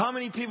how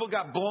many people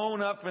got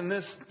blown up in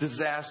this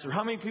disaster.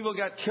 How many people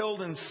got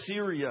killed in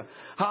Syria.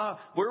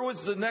 Where was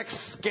the next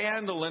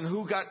scandal and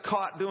who got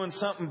caught doing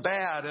something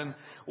bad. And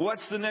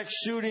what's the next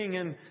shooting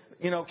in,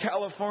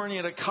 California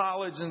at a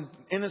college and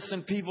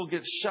innocent people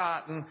get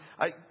shot. And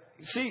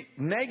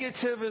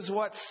negative is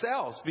what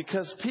sells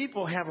because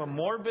people have a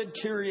morbid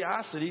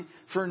curiosity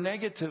for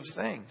negative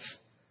things.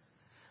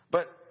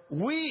 But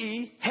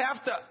we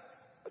have to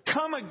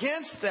come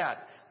against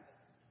that.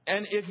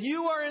 And if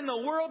you are in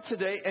the world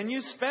today and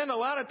you spend a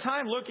lot of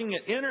time looking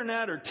at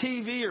internet or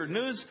TV or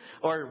news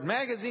or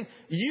magazine,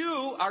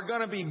 you are going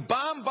to be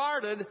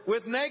bombarded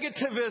with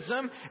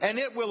negativism and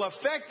it will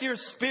affect your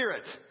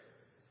spirit.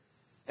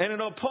 And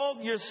it'll pull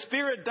your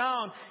spirit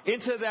down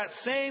into that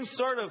same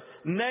sort of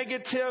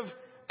negative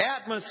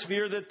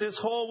atmosphere that this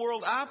whole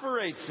world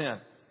operates in.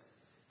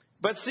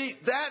 But see,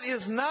 that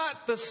is not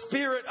the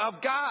Spirit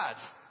of God.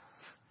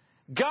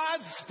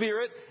 God's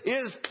Spirit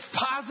is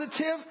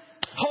positive,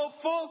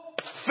 hopeful,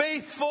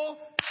 faithful,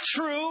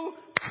 true,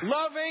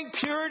 loving,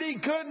 purity,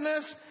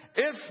 goodness.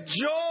 It's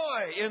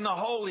joy in the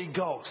Holy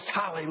Ghost.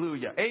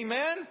 Hallelujah.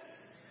 Amen?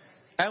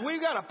 And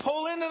we've got to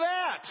pull into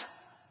that.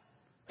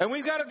 And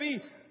we've got to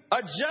be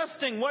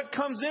adjusting what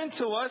comes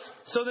into us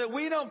so that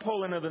we don't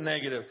pull into the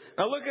negative.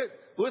 Now look at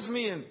with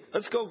me and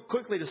let's go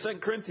quickly to 2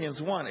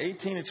 Corinthians 1,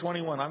 18 to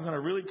 21. I'm going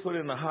to really put it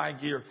in the high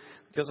gear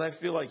because I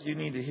feel like you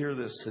need to hear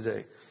this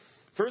today.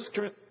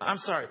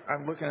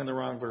 I'm looking at the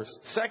wrong verse.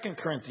 2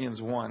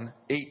 Corinthians 1,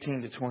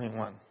 18 to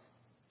 21.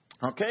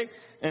 Okay?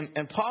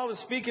 And Paul is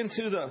speaking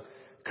to the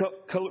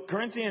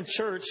Corinthian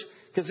church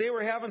because they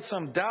were having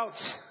some doubts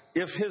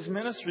if his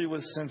ministry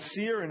was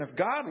sincere and if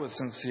God was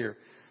sincere.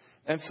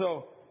 And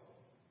so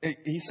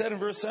he said in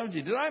verse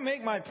 17, did I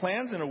make my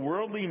plans in a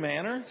worldly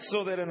manner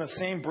so that in the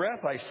same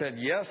breath I said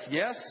yes,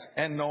 yes,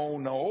 and no,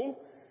 no?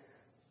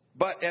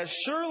 But as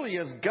surely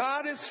as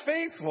God is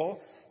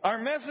faithful, our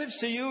message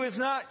to you is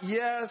not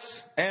yes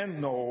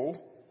and no.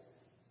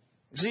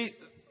 See,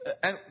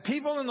 and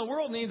people in the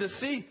world need to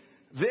see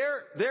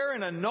they're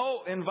in a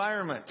no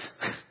environment.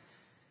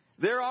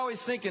 They're always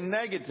thinking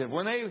negative.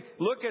 When they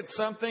look at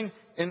something,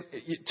 and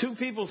two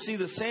people see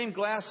the same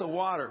glass of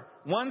water.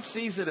 One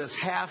sees it as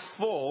half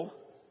full.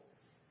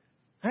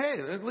 Hey,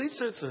 at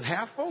least it's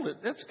half full.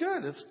 That's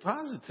good. It's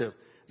positive.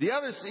 The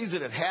other sees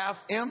it at half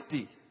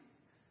empty.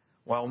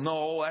 Well,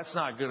 no, that's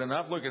not good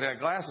enough. Look at that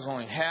glass is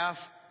only half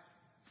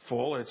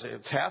full.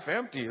 It's half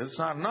empty. It's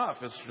not enough.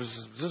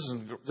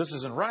 This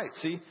isn't right.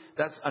 See,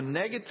 that's a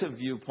negative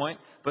viewpoint.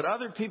 But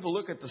other people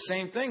look at the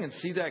same thing and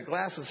see that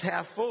glass is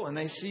half full and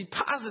they see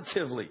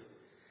positively.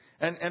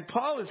 And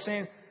Paul is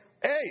saying,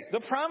 hey,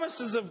 the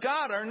promises of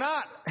God are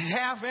not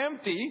half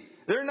empty.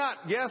 They're not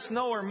yes,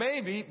 no, or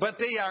maybe, but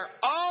they are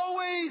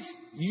always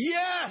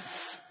yes.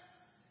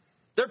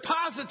 They're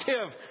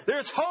positive.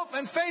 There's hope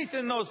and faith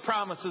in those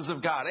promises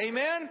of God.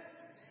 Amen?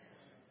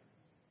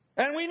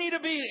 And we need to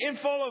be in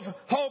full of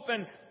hope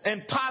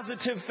and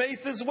positive faith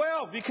as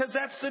well, because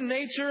that's the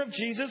nature of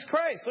Jesus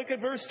Christ. Look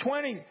at verse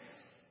 19.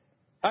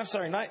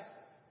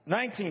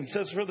 It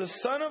says, for the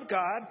Son of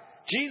God,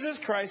 Jesus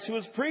Christ, who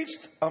was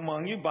preached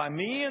among you by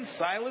me and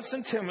Silas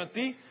and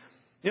Timothy.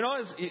 You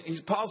know,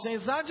 Paul's saying,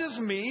 it's not just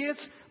me.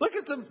 Look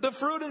at the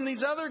fruit in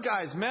these other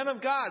guys, men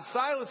of God,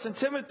 Silas and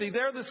Timothy.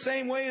 They're the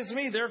same way as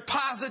me. They're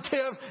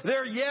positive.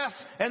 They're yes,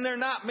 and they're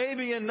not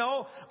maybe and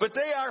no, but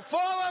they are full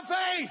of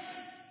faith.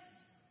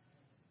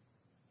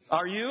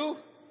 Are you?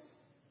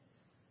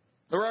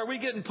 Or are we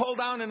getting pulled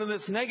down into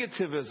this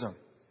negativism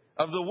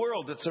of the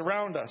world that's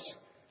around us?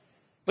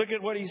 Look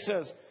at what he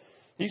says.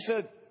 He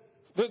said,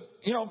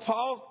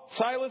 Paul,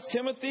 Silas,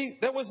 Timothy,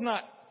 that was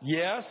not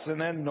yes and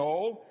then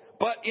no.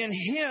 But in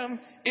him,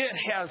 it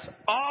has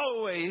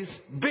always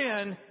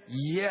been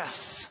yes.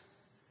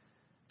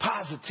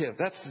 Positive.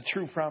 That's the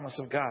true promise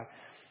of God.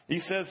 He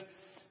says,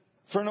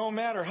 for no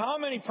matter how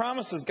many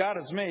promises God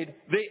has made,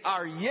 they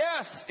are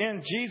yes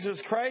in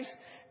Jesus Christ.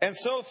 And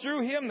so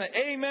through him, the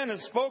amen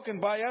is spoken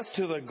by us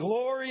to the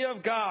glory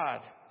of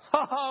God.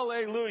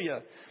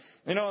 Hallelujah.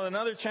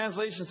 Another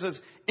translation says,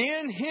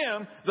 in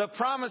him, the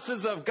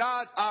promises of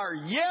God are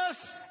yes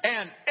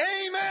and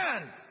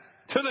amen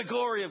to the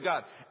glory of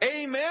God.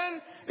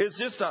 Amen is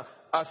just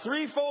a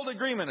threefold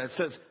agreement. It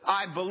says,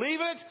 I believe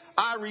it,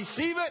 I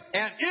receive it,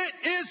 and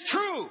it is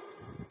true.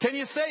 Can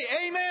you say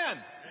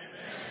amen?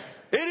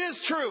 It is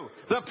true.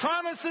 The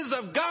promises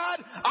of God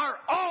are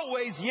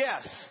always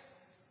yes.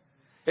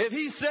 If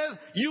he says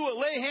you will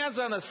lay hands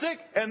on the sick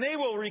and they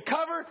will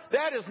recover,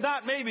 that is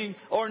not maybe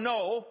or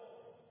no.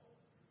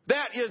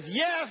 That is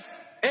yes,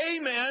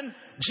 amen.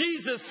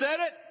 Jesus said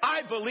it.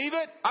 I believe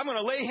it. I'm going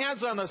to lay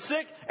hands on the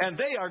sick and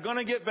they are going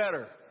to get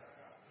better.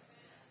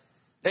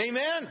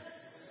 Amen.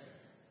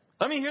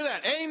 Let me hear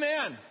that.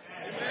 Amen.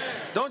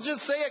 Amen. Don't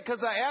just say it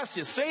because I asked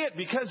you. Say it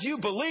because you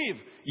believe.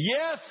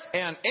 Yes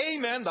and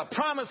amen. The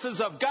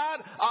promises of God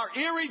are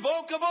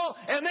irrevocable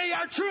and they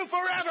are true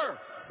forever.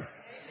 Amen.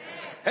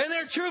 And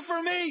they're true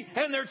for me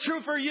and they're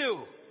true for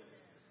you.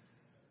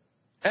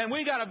 And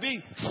we got to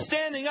be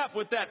standing up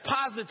with that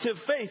positive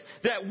faith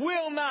that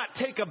will not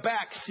take a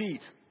back seat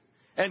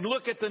and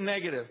look at the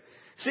negative.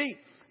 See,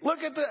 look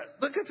at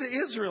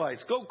the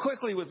Israelites. Go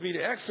quickly with me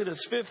to Exodus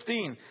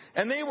 15.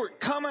 And they were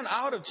coming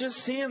out of just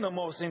seeing the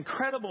most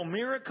incredible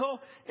miracle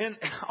in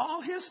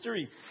all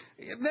history.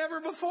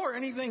 Never before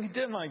anything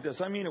did like this.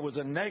 I mean, it was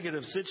a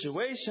negative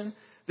situation.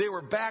 They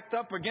were backed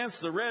up against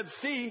the Red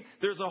Sea.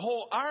 There's a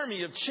whole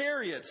army of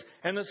chariots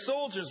and the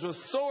soldiers with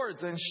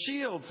swords and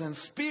shields and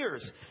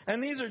spears.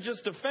 And these are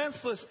just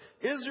defenseless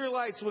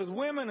Israelites with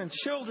women and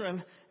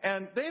children.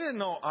 And they didn't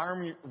know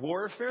army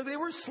warfare. They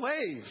were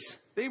slaves.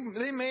 They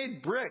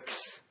made bricks.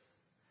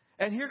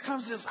 And here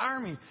comes this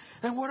army.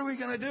 And what are we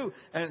going to do?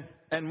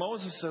 And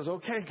Moses says,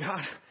 okay,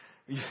 God,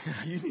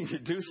 you need to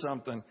do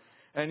something.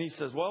 And he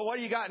says, well, what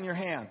do you got in your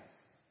hand?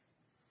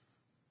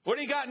 What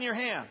do you got in your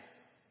hand?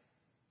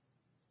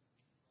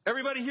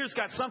 Everybody here's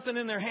got something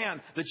in their hand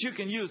that you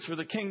can use for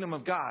the kingdom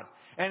of God.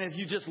 And if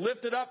you just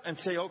lift it up and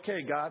say,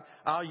 okay, God,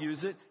 I'll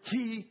use it,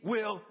 He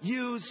will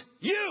use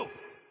you.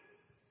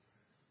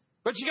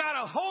 But you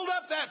got to hold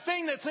up that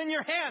thing that's in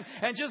your hand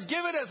and just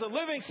give it as a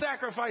living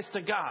sacrifice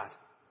to God.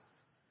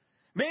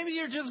 Maybe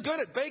you're just good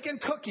at baking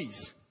cookies.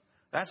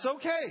 That's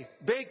okay.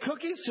 Bake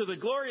cookies to the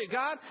glory of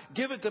God.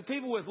 Give it to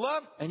people with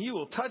love and you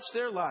will touch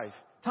their life.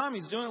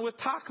 Tommy's doing it with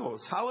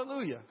tacos.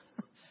 Hallelujah.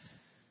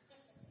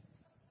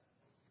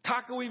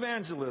 Taco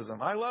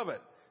evangelism. I love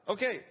it.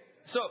 Okay,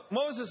 so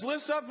Moses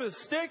lifts up his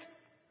stick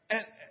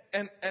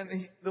and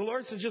the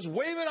Lord says, just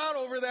wave it out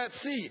over that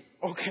sea.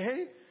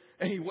 Okay?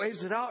 And he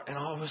waves it out and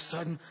all of a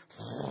sudden,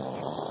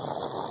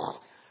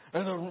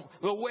 and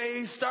the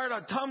waves start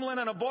tumbling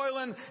and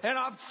boiling and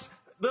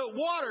the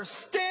water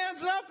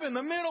stands up in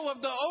the middle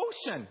of the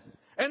ocean.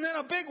 And then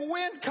a big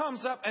wind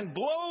comes up and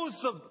blows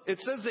it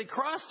says they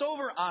crossed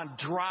over on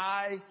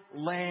dry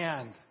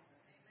land.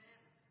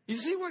 You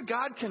see what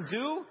God can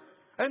do?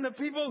 And the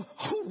people,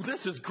 oh,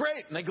 this is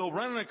great. And they go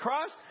running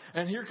across,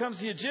 and here comes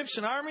the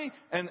Egyptian army.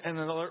 And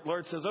the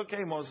Lord says,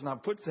 okay, Moses, now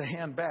put the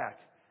hand back.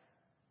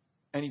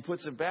 And he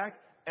puts it back,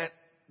 and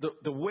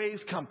the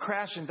waves come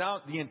crashing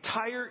down. The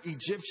entire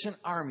Egyptian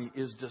army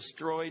is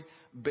destroyed,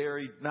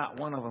 buried, not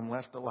one of them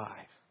left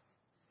alive.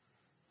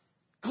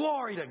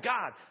 Glory to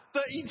God.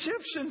 The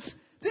Egyptians,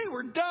 they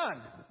were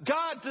done.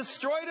 God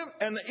destroyed them,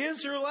 and the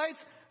Israelites,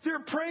 they're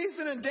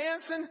praising and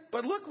dancing.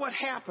 But look what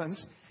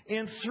happens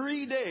in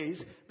 3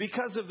 days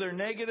because of their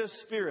negative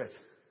spirit.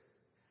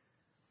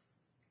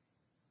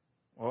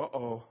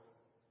 Uh-oh.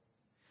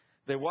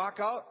 They walk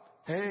out.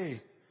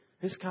 Hey,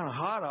 it's kind of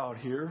hot out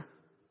here.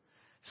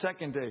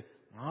 Second day.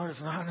 Oh,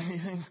 there's not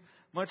anything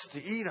much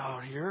to eat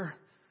out here.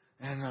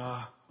 And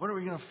what are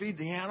we going to feed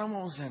the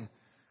animals? And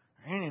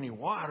there ain't any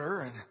water.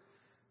 And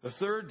the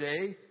third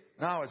day,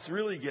 now it's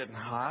really getting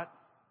hot.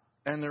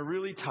 And they're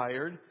really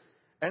tired.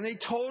 And they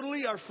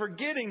totally are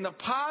forgetting the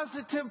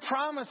positive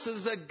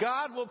promises that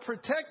God will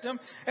protect them.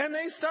 And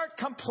they start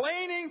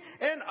complaining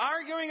and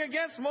arguing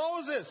against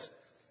Moses.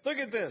 Look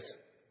at this.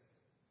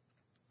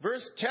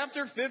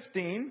 Chapter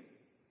 15.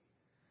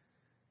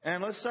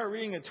 And let's start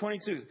reading at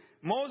 22.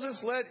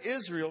 Moses led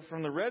Israel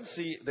from the Red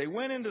Sea. They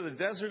went into the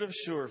desert of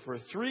Shur. For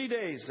 3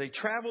 days they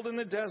traveled in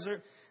the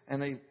desert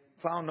and they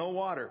found no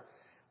water.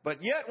 But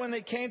yet when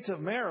they came to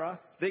Marah,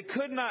 they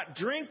could not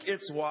drink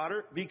its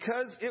water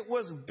because it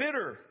was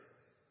bitter.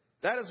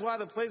 That is why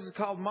the place is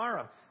called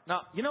Marah.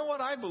 Now, you know what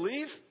I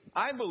believe?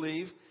 I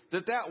believe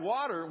that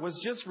water was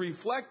just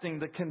reflecting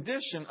the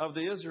condition of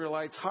the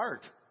Israelites'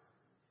 heart.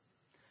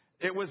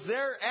 It was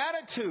their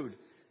attitude.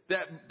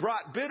 that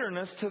brought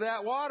bitterness to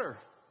that water.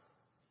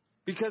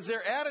 Because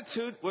their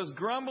attitude was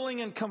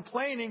grumbling and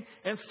complaining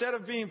instead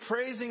of being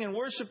praising and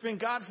worshiping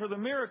God for the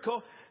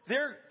miracle.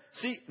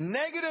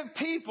 Negative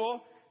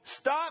people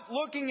stopped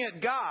looking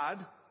at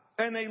God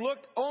and they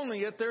looked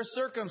only at their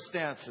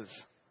circumstances.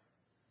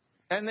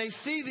 And they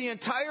see the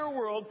entire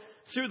world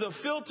through the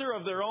filter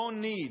of their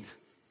own need.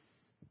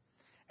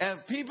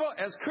 And people,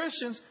 as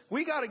Christians,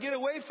 we got to get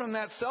away from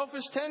that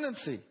selfish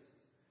tendency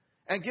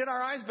and get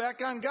our eyes back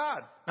on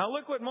God. Now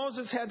look what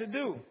Moses had to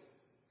do.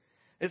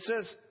 It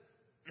says,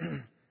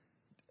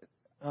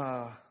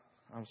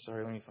 I'm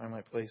sorry, let me find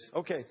my place.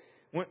 Okay,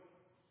 when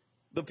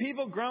the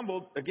people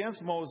grumbled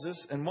against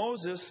Moses, and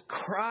Moses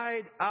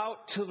cried out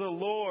to the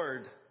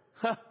Lord.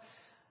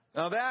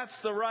 Now that's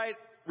the right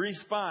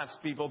response,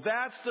 people.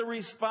 That's the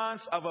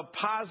response of a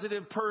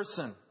positive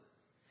person.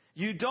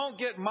 You don't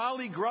get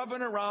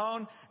molly-grubbing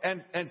around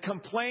and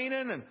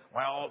complaining and,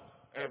 well,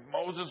 if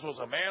Moses was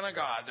a man of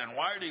God, then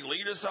why did he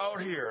lead us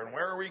out here? And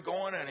where are we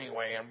going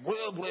anyway? And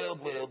blah, blah,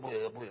 blah,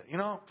 blah, blah. You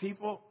know,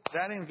 people,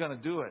 that ain't going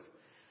to do it.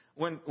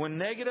 When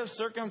negative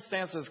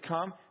circumstances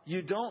come,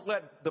 you don't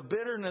let the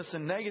bitterness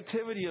and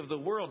negativity of the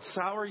world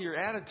sour your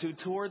attitude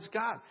towards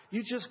God.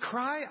 You just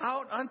cry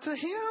out unto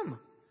Him.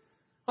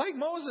 Like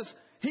Moses,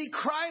 he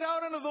cried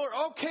out unto the Lord,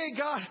 okay,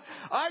 God,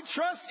 I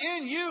trust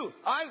in you.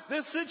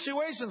 This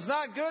situation's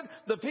not good.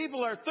 The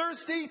people are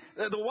thirsty.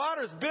 The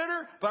water's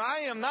bitter. But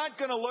I am not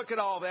going to look at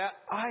all that.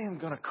 I am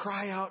going to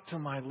cry out to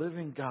my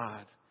living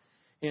God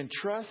in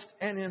trust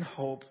and in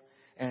hope,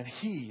 and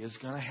He is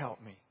going to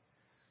help me.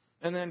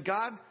 And then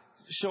God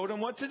showed him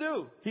what to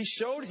do. He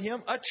showed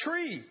him a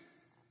tree.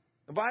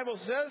 The Bible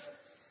says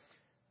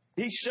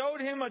He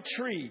showed him a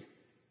tree,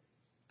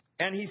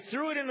 and He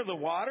threw it into the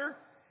water,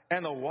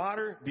 and the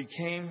water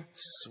became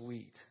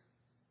sweet.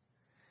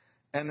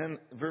 And then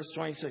verse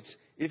 26,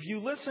 if you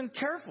listen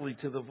carefully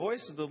to the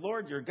voice of the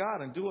Lord your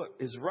God and do what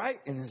is right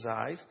in His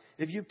eyes,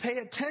 if you pay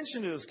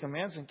attention to His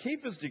commands and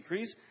keep His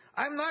decrees,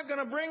 I'm not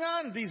going to bring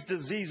on these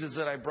diseases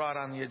that I brought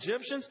on the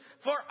Egyptians,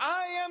 for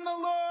I am the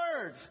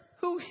Lord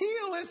who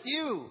healeth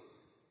you.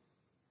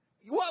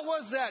 What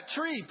was that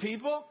tree,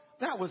 people?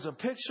 That was a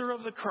picture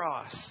of the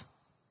cross.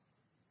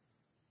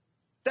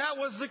 That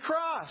was the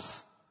cross.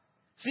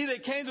 See, they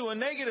came to a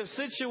negative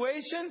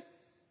situation,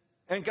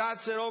 and God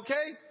said, okay,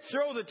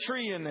 throw the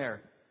tree in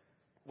there.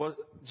 Well,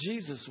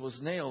 Jesus was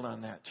nailed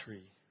on that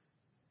tree.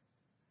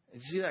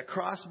 You see that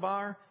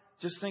crossbar?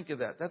 Just think of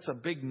that. That's a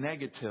big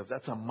negative.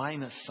 That's a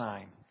minus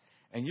sign.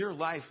 And your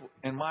life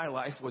and my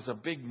life was a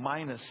big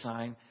minus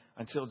sign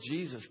until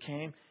Jesus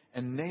came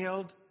and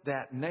nailed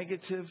that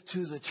negative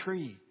to the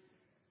tree.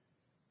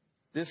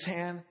 This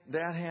hand,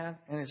 that hand,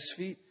 and His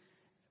feet.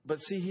 But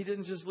see, He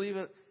didn't just leave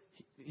it.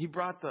 He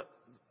brought the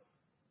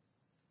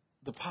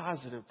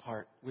positive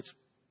part, which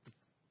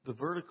the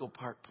vertical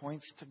part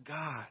points to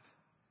God.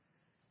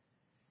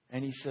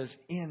 And He says,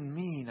 in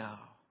me now,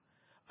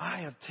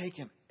 I have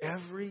taken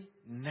every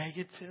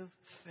negative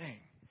thing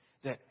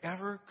that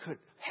ever could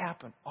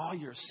happen. All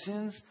your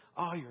sins,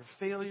 all your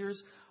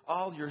failures,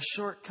 all your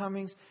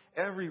shortcomings,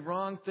 every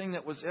wrong thing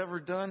that was ever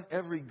done,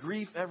 every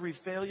grief, every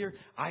failure.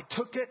 I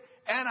took it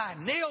and I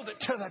nailed it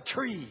to the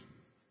tree.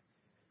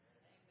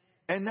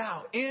 And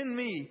now in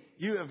me,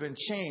 you have been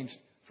changed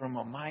from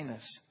a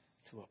minus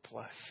to a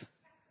plus.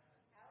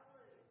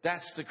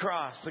 That's the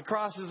cross. The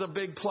cross is a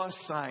big plus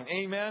sign.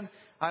 Amen.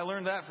 I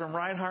learned that from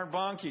Reinhard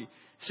Bonnke.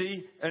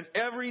 See, and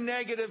every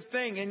negative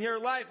thing in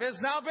your life has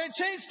now been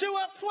changed to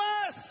a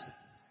plus.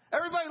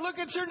 Everybody look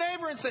at your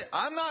neighbor and say,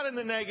 I'm not in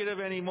the negative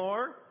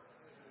anymore.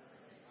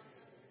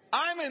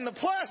 I'm in the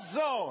plus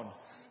zone.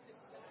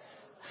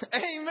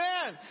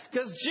 Amen.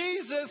 Because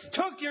Jesus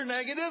took your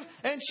negative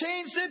and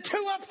changed it to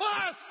a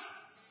plus.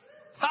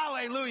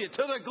 Hallelujah.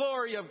 To the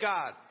glory of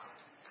God.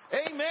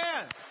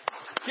 Amen.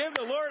 Give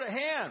the Lord a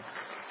hand.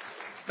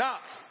 Now,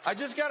 I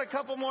just got a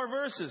couple more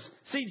verses.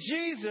 See,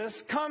 Jesus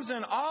comes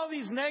in all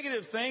these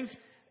negative things.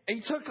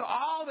 He took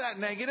all that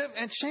negative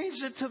and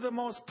changed it to the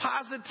most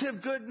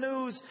positive good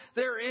news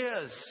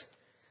there is.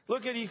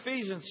 Look at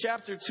Ephesians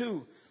chapter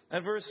 2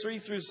 and verse 3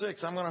 through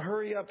 6. I'm going to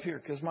hurry up here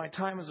because my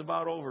time is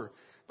about over.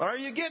 But are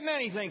you getting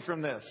anything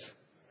from this?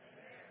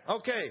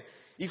 Okay,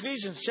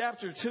 Ephesians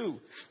chapter 2,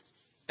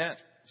 and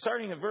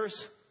starting at verse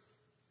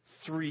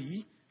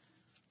 3.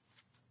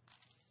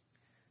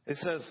 It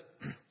says,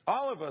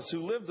 all of us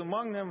who lived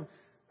among them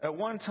at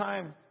one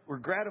time were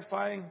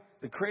gratifying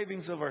the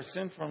cravings of our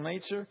sinful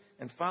nature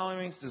and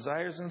following its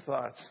desires and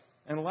thoughts.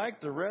 And like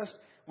the rest,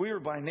 we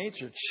were by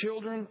nature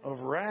children of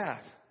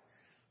wrath.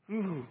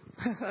 Ooh,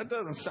 that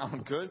doesn't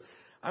sound good.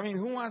 I mean,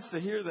 who wants to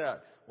hear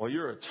that? Well,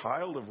 you're a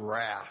child of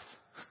wrath.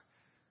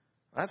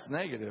 That's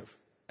negative.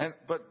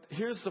 But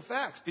here's the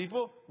facts,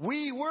 people.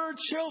 We were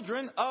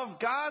children of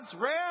God's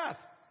wrath.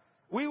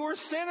 We were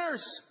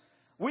sinners.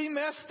 We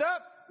messed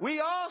up. We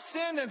all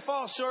sinned and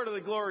fall short of the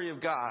glory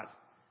of God.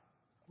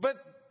 But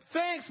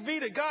thanks be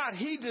to God,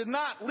 He did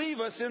not leave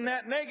us in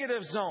that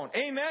negative zone.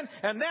 Amen?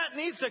 And that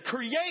needs to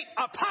create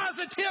a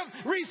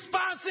positive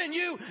response in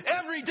you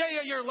every day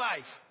of your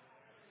life.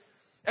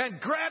 and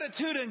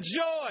gratitude and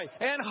joy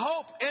and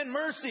hope and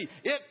mercy.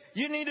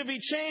 You need to be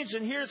changed,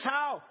 and here's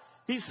how.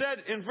 He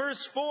said in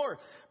verse 4,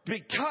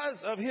 because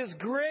of His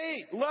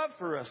great love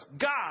for us,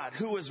 God,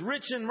 who is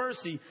rich in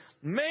mercy,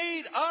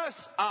 made us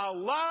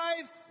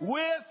alive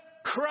with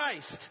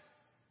Christ.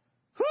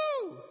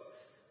 Whoo!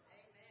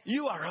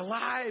 You are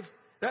alive.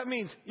 That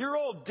means your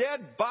old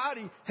dead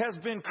body has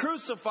been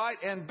crucified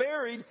and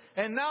buried,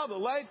 and now the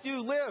life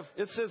you live,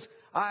 it says,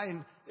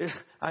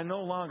 I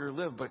no longer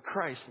live, but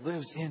Christ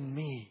lives in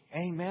me.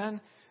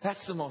 Amen?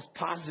 That's the most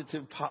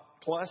positive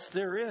plus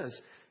there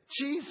is.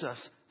 Jesus,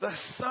 the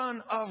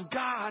Son of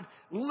God,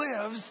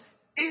 lives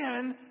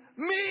in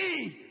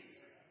me.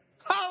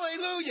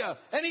 Hallelujah.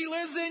 And He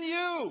lives in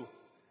you.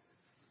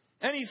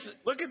 And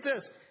look at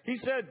this. He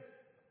said,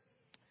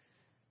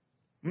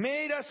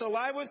 made us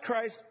alive with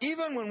Christ,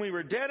 even when we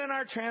were dead in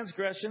our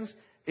transgressions.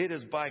 It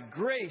is by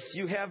grace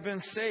you have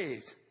been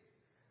saved.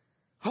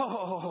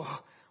 Oh,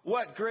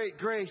 what great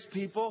grace,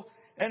 people.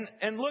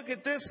 And look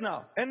at this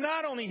now. And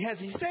not only has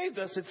He saved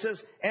us, it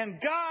says, and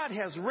God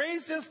has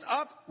raised us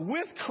up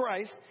with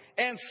Christ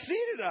and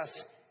seated us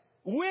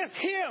with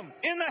Him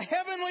in the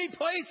heavenly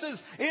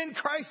places in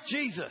Christ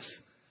Jesus.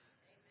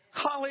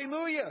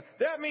 Hallelujah.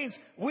 That means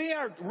we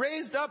are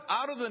raised up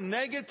out of the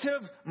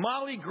negative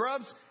molly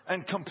grubs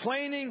and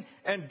complaining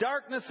and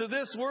darkness of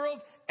this world,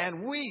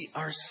 and we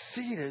are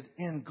seated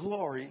in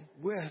glory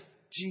with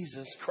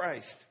Jesus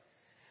Christ.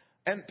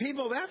 And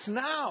people, that's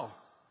now.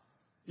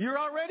 You're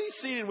already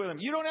seated with Him.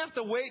 You don't have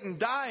to wait and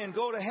die and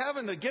go to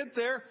heaven to get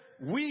there.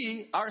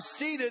 We are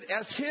seated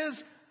as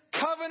His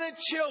covenant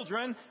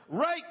children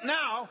right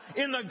now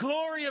in the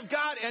glory of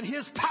God, and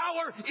His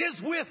power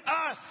is with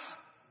us.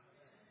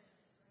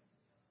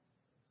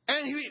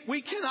 And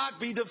we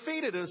cannot be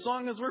defeated as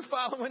long as we're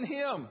following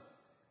Him.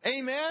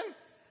 Amen?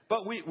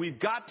 But we've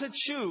got to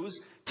choose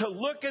to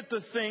look at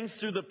the things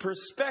through the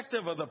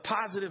perspective of the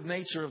positive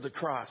nature of the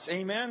cross.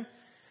 Amen?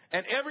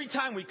 And every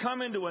time we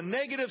come into a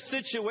negative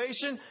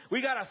situation,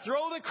 we got to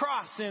throw the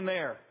cross in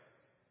there.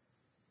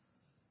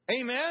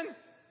 Amen?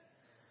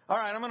 All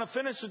right, I'm going to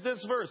finish with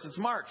this verse. It's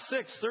Mark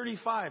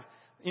 6:35.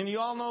 And you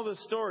all know the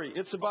story.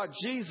 It's about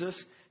Jesus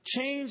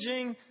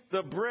changing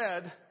the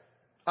bread.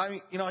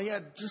 He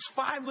had just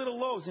 5 little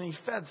loaves and He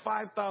fed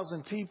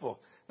 5,000 people.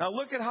 Now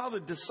look at how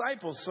the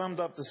disciples summed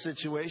up the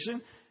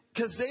situation,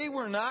 because they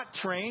were not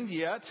trained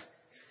yet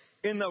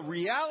in the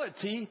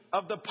reality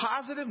of the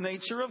positive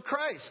nature of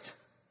Christ.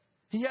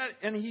 He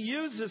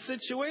used the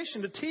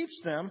situation to teach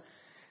them,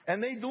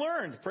 and they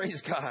learned,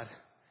 praise God.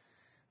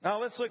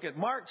 Now let's look at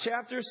Mark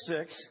chapter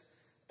 6,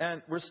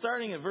 and we're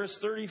starting at verse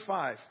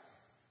 35.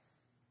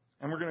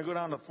 And we're going to go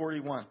down to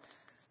 41.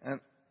 And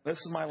this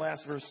is my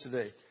last verse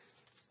today.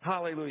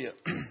 Hallelujah.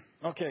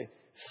 Okay,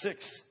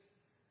 6.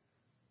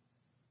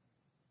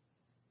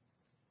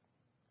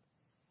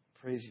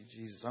 Praise you,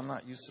 Jesus.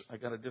 I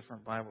got a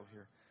different Bible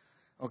here.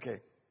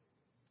 Okay.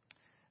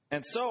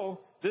 And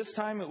so, this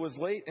time it was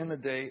late in the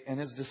day, and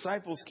His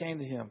disciples came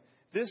to Him.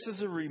 This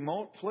is a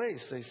remote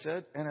place, they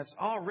said, and it's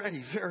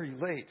already very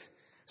late.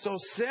 So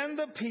send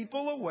the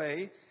people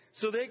away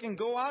so they can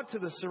go out to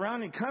the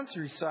surrounding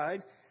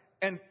countryside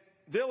and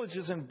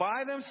villages and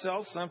buy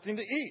themselves something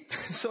to eat.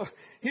 So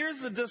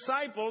here's the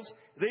disciples.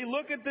 They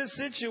look at this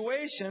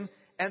situation,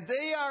 and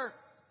they are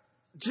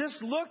just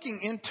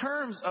looking in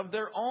terms of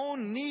their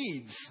own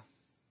needs.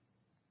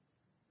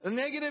 The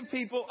negative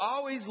people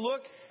always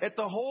look at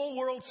the whole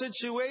world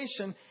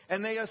situation,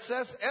 and they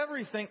assess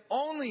everything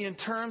only in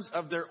terms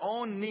of their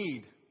own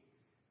need.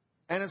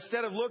 And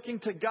instead of looking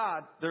to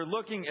God, they're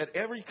looking at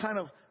every kind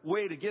of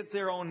way to get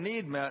their own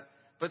need met.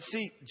 But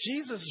see,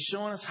 Jesus is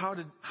showing us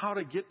how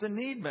to get the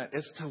need met.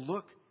 It's to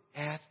look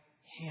at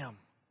Him.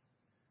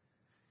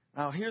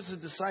 Now, here's the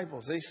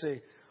disciples. They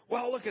say,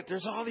 well, look,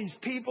 there's all these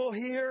people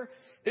here.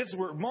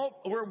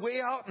 We're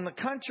way out in the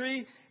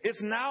country.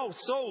 It's now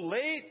so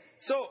late.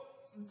 So,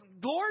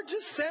 Lord,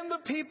 just send the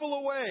people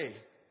away.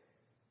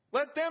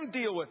 Let them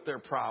deal with their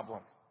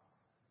problem.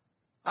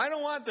 I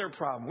don't want their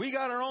problem. We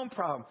got our own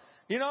problem.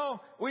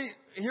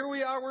 Here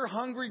we are. We're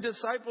hungry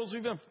disciples.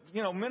 We've been,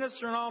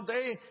 ministering all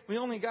day. We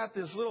only got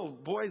this little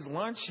boy's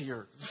lunch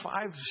here.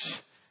 5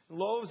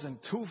 loaves and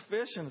 2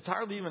 fish, and it's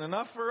hardly even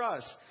enough for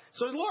us.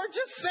 So, Lord,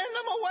 just send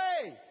them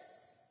away.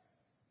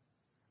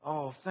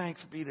 Oh,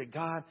 thanks be to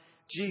God.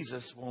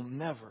 Jesus will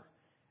never,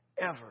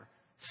 ever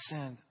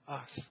send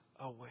us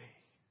away.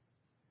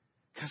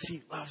 Because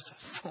He loves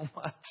us so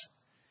much.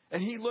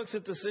 And He looks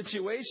at the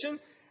situation,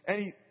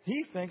 and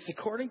he thinks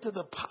according to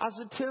the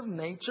positive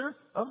nature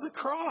of the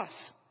cross,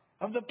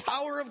 of the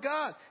power of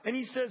God. And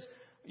He says,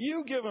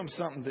 you give them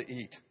something to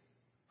eat.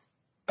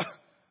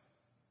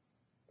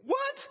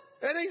 What?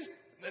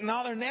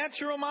 Now their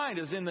natural mind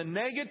is in the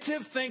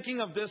negative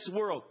thinking of this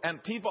world.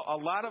 And people, a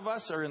lot of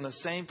us are in the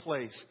same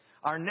place.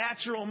 Our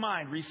natural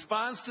mind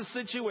responds to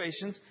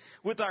situations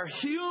with our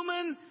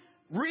human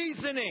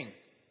reasoning.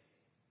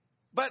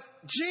 But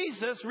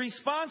Jesus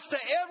responds to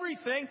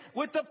everything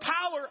with the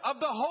power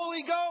of the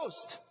Holy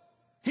Ghost.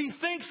 He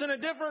thinks in a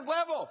different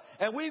level.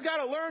 And we've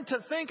got to learn to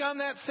think on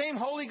that same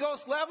Holy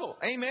Ghost level.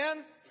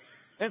 Amen?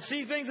 and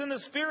see things in the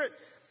Spirit.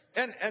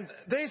 And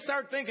they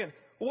start thinking,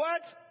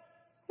 what?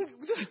 We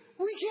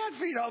can't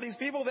feed all these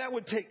people. That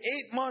would take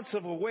 8 months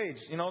of a wage.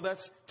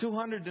 That's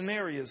 200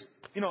 denarii is,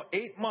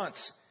 8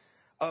 months,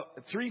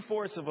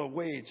 3/4 of a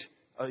wage,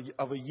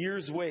 of a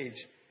year's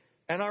wage.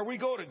 And are we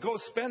going to go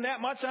spend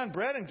that much on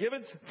bread and give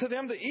it to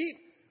them to eat?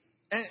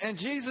 And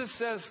Jesus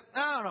says,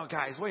 no,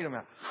 guys, wait a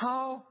minute.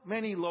 How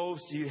many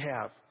loaves do you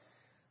have?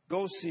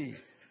 Go see.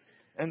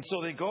 And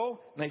so they go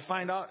and they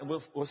find out, and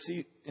we'll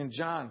see in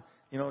John.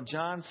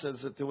 John says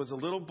that there was a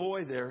little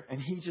boy there,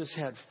 and he just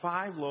had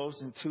 5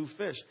 loaves and 2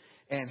 fish.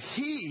 And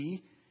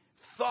he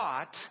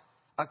thought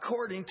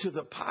according to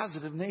the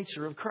positive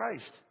nature of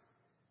Christ.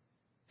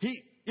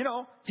 He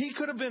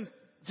could have been,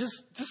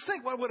 just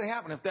think what would have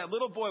happened if that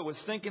little boy was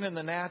thinking in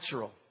the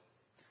natural.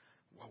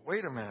 Well,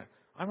 wait a minute.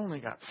 I've only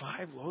got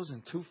 5 loaves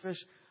and 2 fish.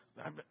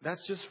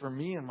 That's just for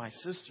me and my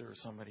sister or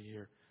somebody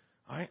here.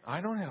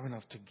 I don't have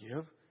enough to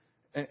give.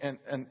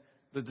 And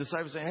the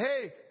disciples say,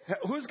 hey,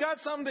 who's got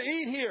something to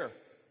eat here?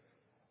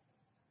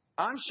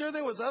 I'm sure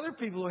there was other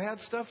people who had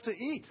stuff to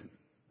eat.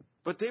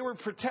 But they were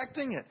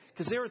protecting it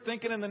because they were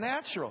thinking in the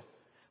natural.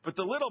 But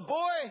the little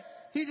boy,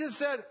 he just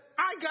said,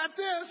 I got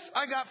this.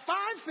 I got 5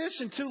 fish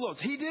and 2 loaves.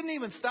 He didn't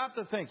even stop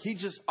to think.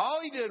 All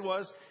he did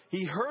was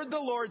he heard the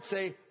Lord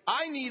say,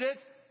 I need it.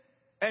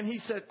 And he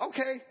said,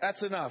 okay,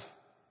 that's enough.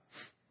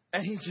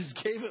 And he just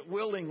gave it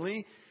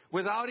willingly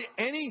without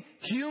any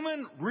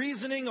human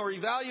reasoning or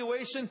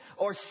evaluation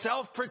or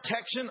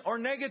self-protection or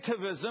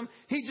negativism.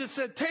 He just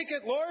said, take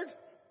it, Lord.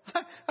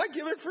 I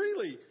give it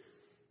freely.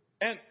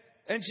 And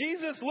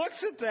Jesus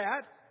looks at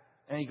that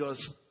and he goes,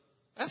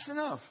 that's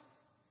enough.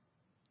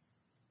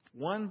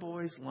 One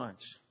boy's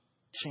lunch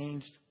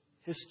changed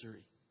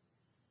history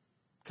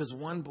because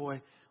one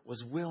boy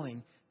was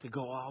willing to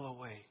go all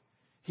the way.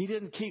 He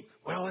didn't keep,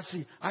 let's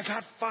see, I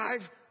got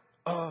 5.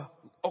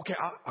 Okay,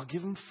 I'll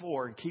give him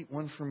 4 and keep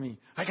 1 for me.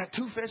 I got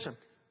 2 fish,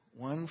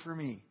 1 for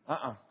me.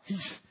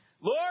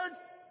 Lord,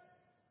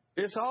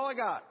 it's all I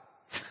got.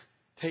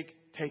 Take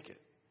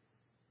it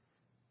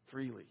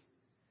freely.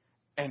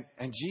 And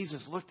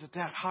Jesus looked at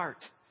that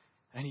heart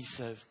and he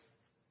says,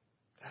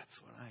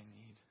 that's what I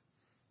need.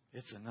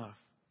 It's enough.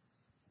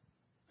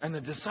 And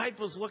the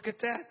disciples look at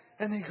that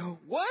and they go,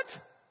 what?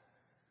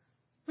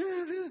 This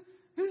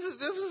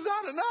is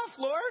not enough,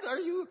 Lord.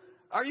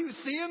 Are you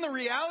seeing the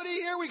reality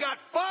here? We got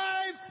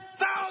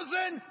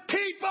 5,000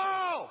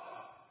 people.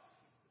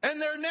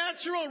 And their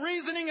natural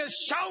reasoning is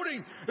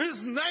shouting.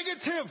 It's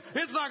negative.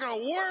 It's not going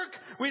to work.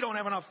 We don't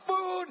have enough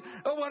food.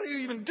 What are you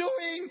even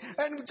doing?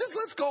 And just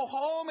let's go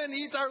home and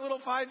eat our little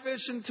 5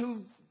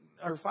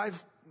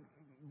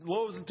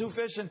 loaves and 2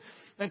 fish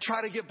and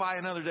try to get by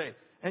another day.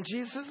 And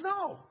Jesus says,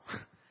 no.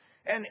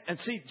 And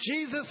see,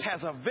 Jesus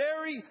has a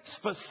very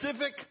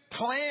specific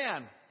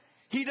plan.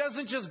 He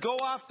doesn't just go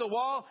off the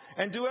wall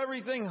and do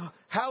everything,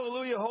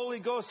 hallelujah, Holy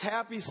Ghost,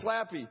 happy,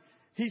 slappy.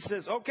 He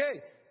says,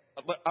 okay,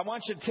 but I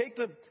want you to take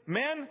the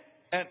men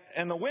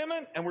and the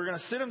women, and we're going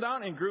to sit them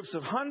down in groups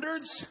of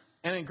hundreds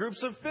and in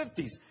groups of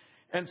 50s.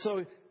 And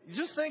so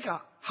just think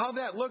how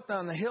that looked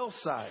on the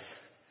hillside.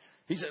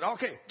 He said,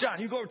 okay, John,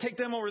 you go take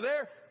them over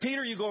there.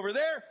 Peter, you go over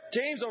there.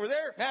 James over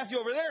there. Matthew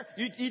over there.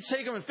 You each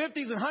take them in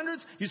 50s and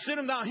hundreds. You sit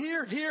them down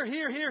here.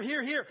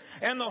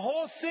 And the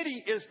whole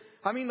city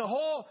the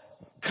whole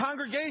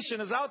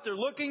congregation is out there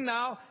looking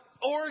now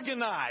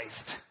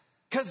organized.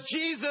 Because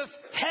Jesus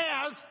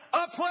has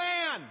a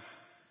plan.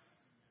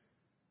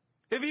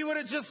 If he would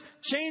have just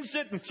changed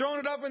it and thrown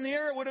it up in the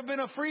air, it would have been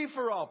a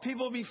free-for-all.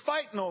 People would be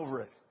fighting over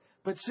it.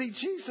 But see,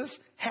 Jesus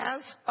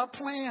has a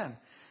plan.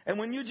 And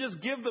when you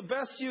just give the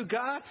best you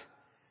got,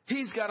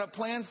 he's got a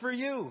plan for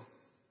you.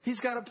 He's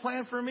got a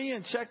plan for me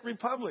in Czech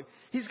Republic.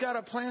 He's got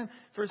a plan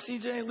for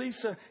CJ and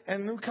Lisa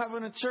and New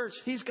Covenant Church.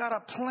 He's got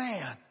a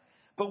plan.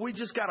 But we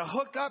just got to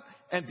hook up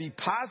and be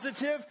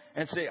positive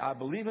and say, I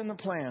believe in the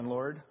plan,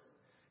 Lord.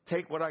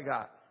 Take what I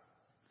got.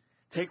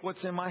 Take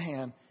what's in my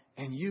hand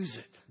and use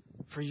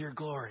it for your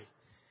glory.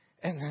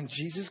 And then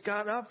Jesus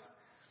got up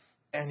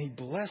and he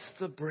blessed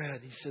the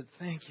bread. He said,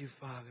 thank you,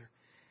 Father.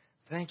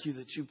 Thank you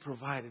that you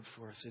provided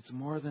for us. It's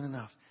more than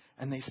enough.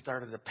 And they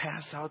started to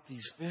pass out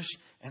these fish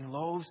and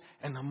loaves.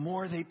 And the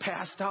more they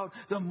passed out,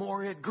 the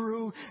more it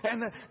grew.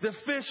 And the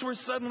fish were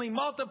suddenly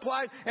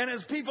multiplied. And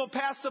as people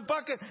passed the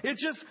bucket, it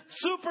just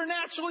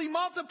supernaturally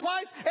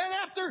multiplies. And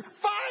after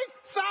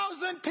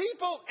 5,000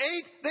 people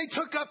ate, they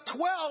took up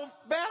 12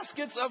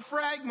 baskets of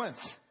fragments.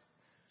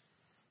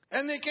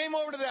 And they came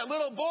over to that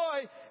little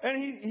boy,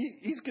 and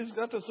he's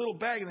got this little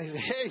bag, and they say,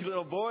 hey,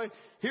 little boy,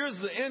 here's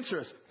the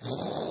interest.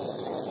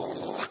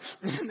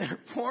 And they're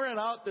pouring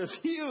out this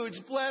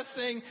huge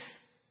blessing.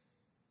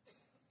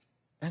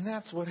 And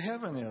that's what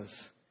heaven is.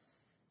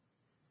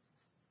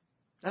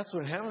 That's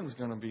what heaven's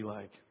going to be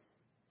like.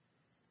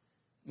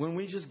 When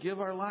we just give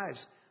our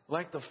lives,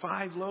 like the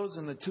 5 loaves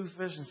and the 2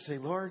 fish, and say,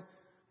 Lord,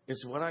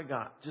 it's what I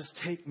got. Just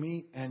take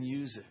me and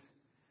use it.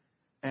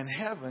 And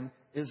heaven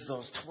is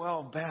those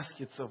 12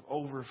 baskets of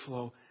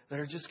overflow that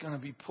are just going to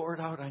be poured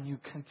out on you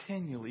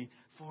continually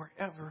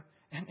forever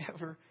and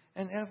ever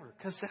and ever.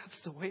 Because that's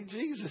the way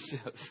Jesus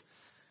is.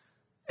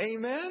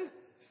 Amen?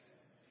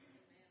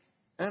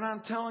 And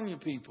I'm telling you,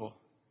 people,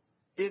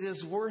 it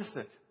is worth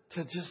it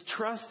to just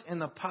trust in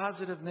the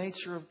positive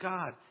nature of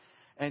God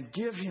and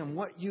give Him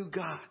what you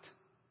got.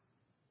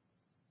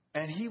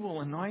 And He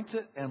will anoint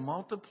it and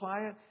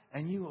multiply it,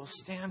 and you will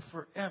stand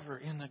forever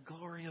in the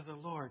glory of the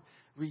Lord,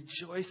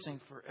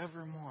 rejoicing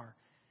forevermore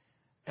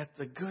at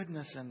the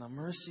goodness and the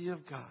mercy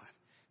of God,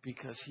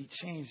 because He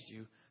changed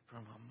you from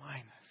a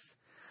minus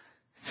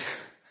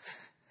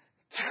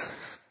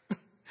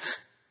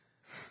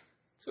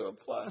to a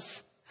plus.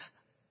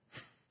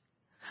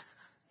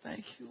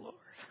 Thank you, Lord.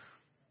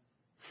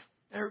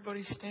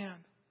 Everybody stand.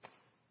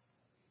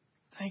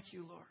 Thank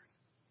you, Lord.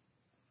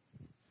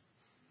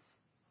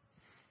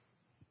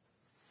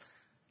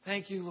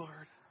 Thank you,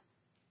 Lord.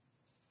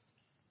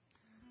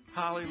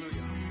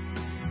 Hallelujah.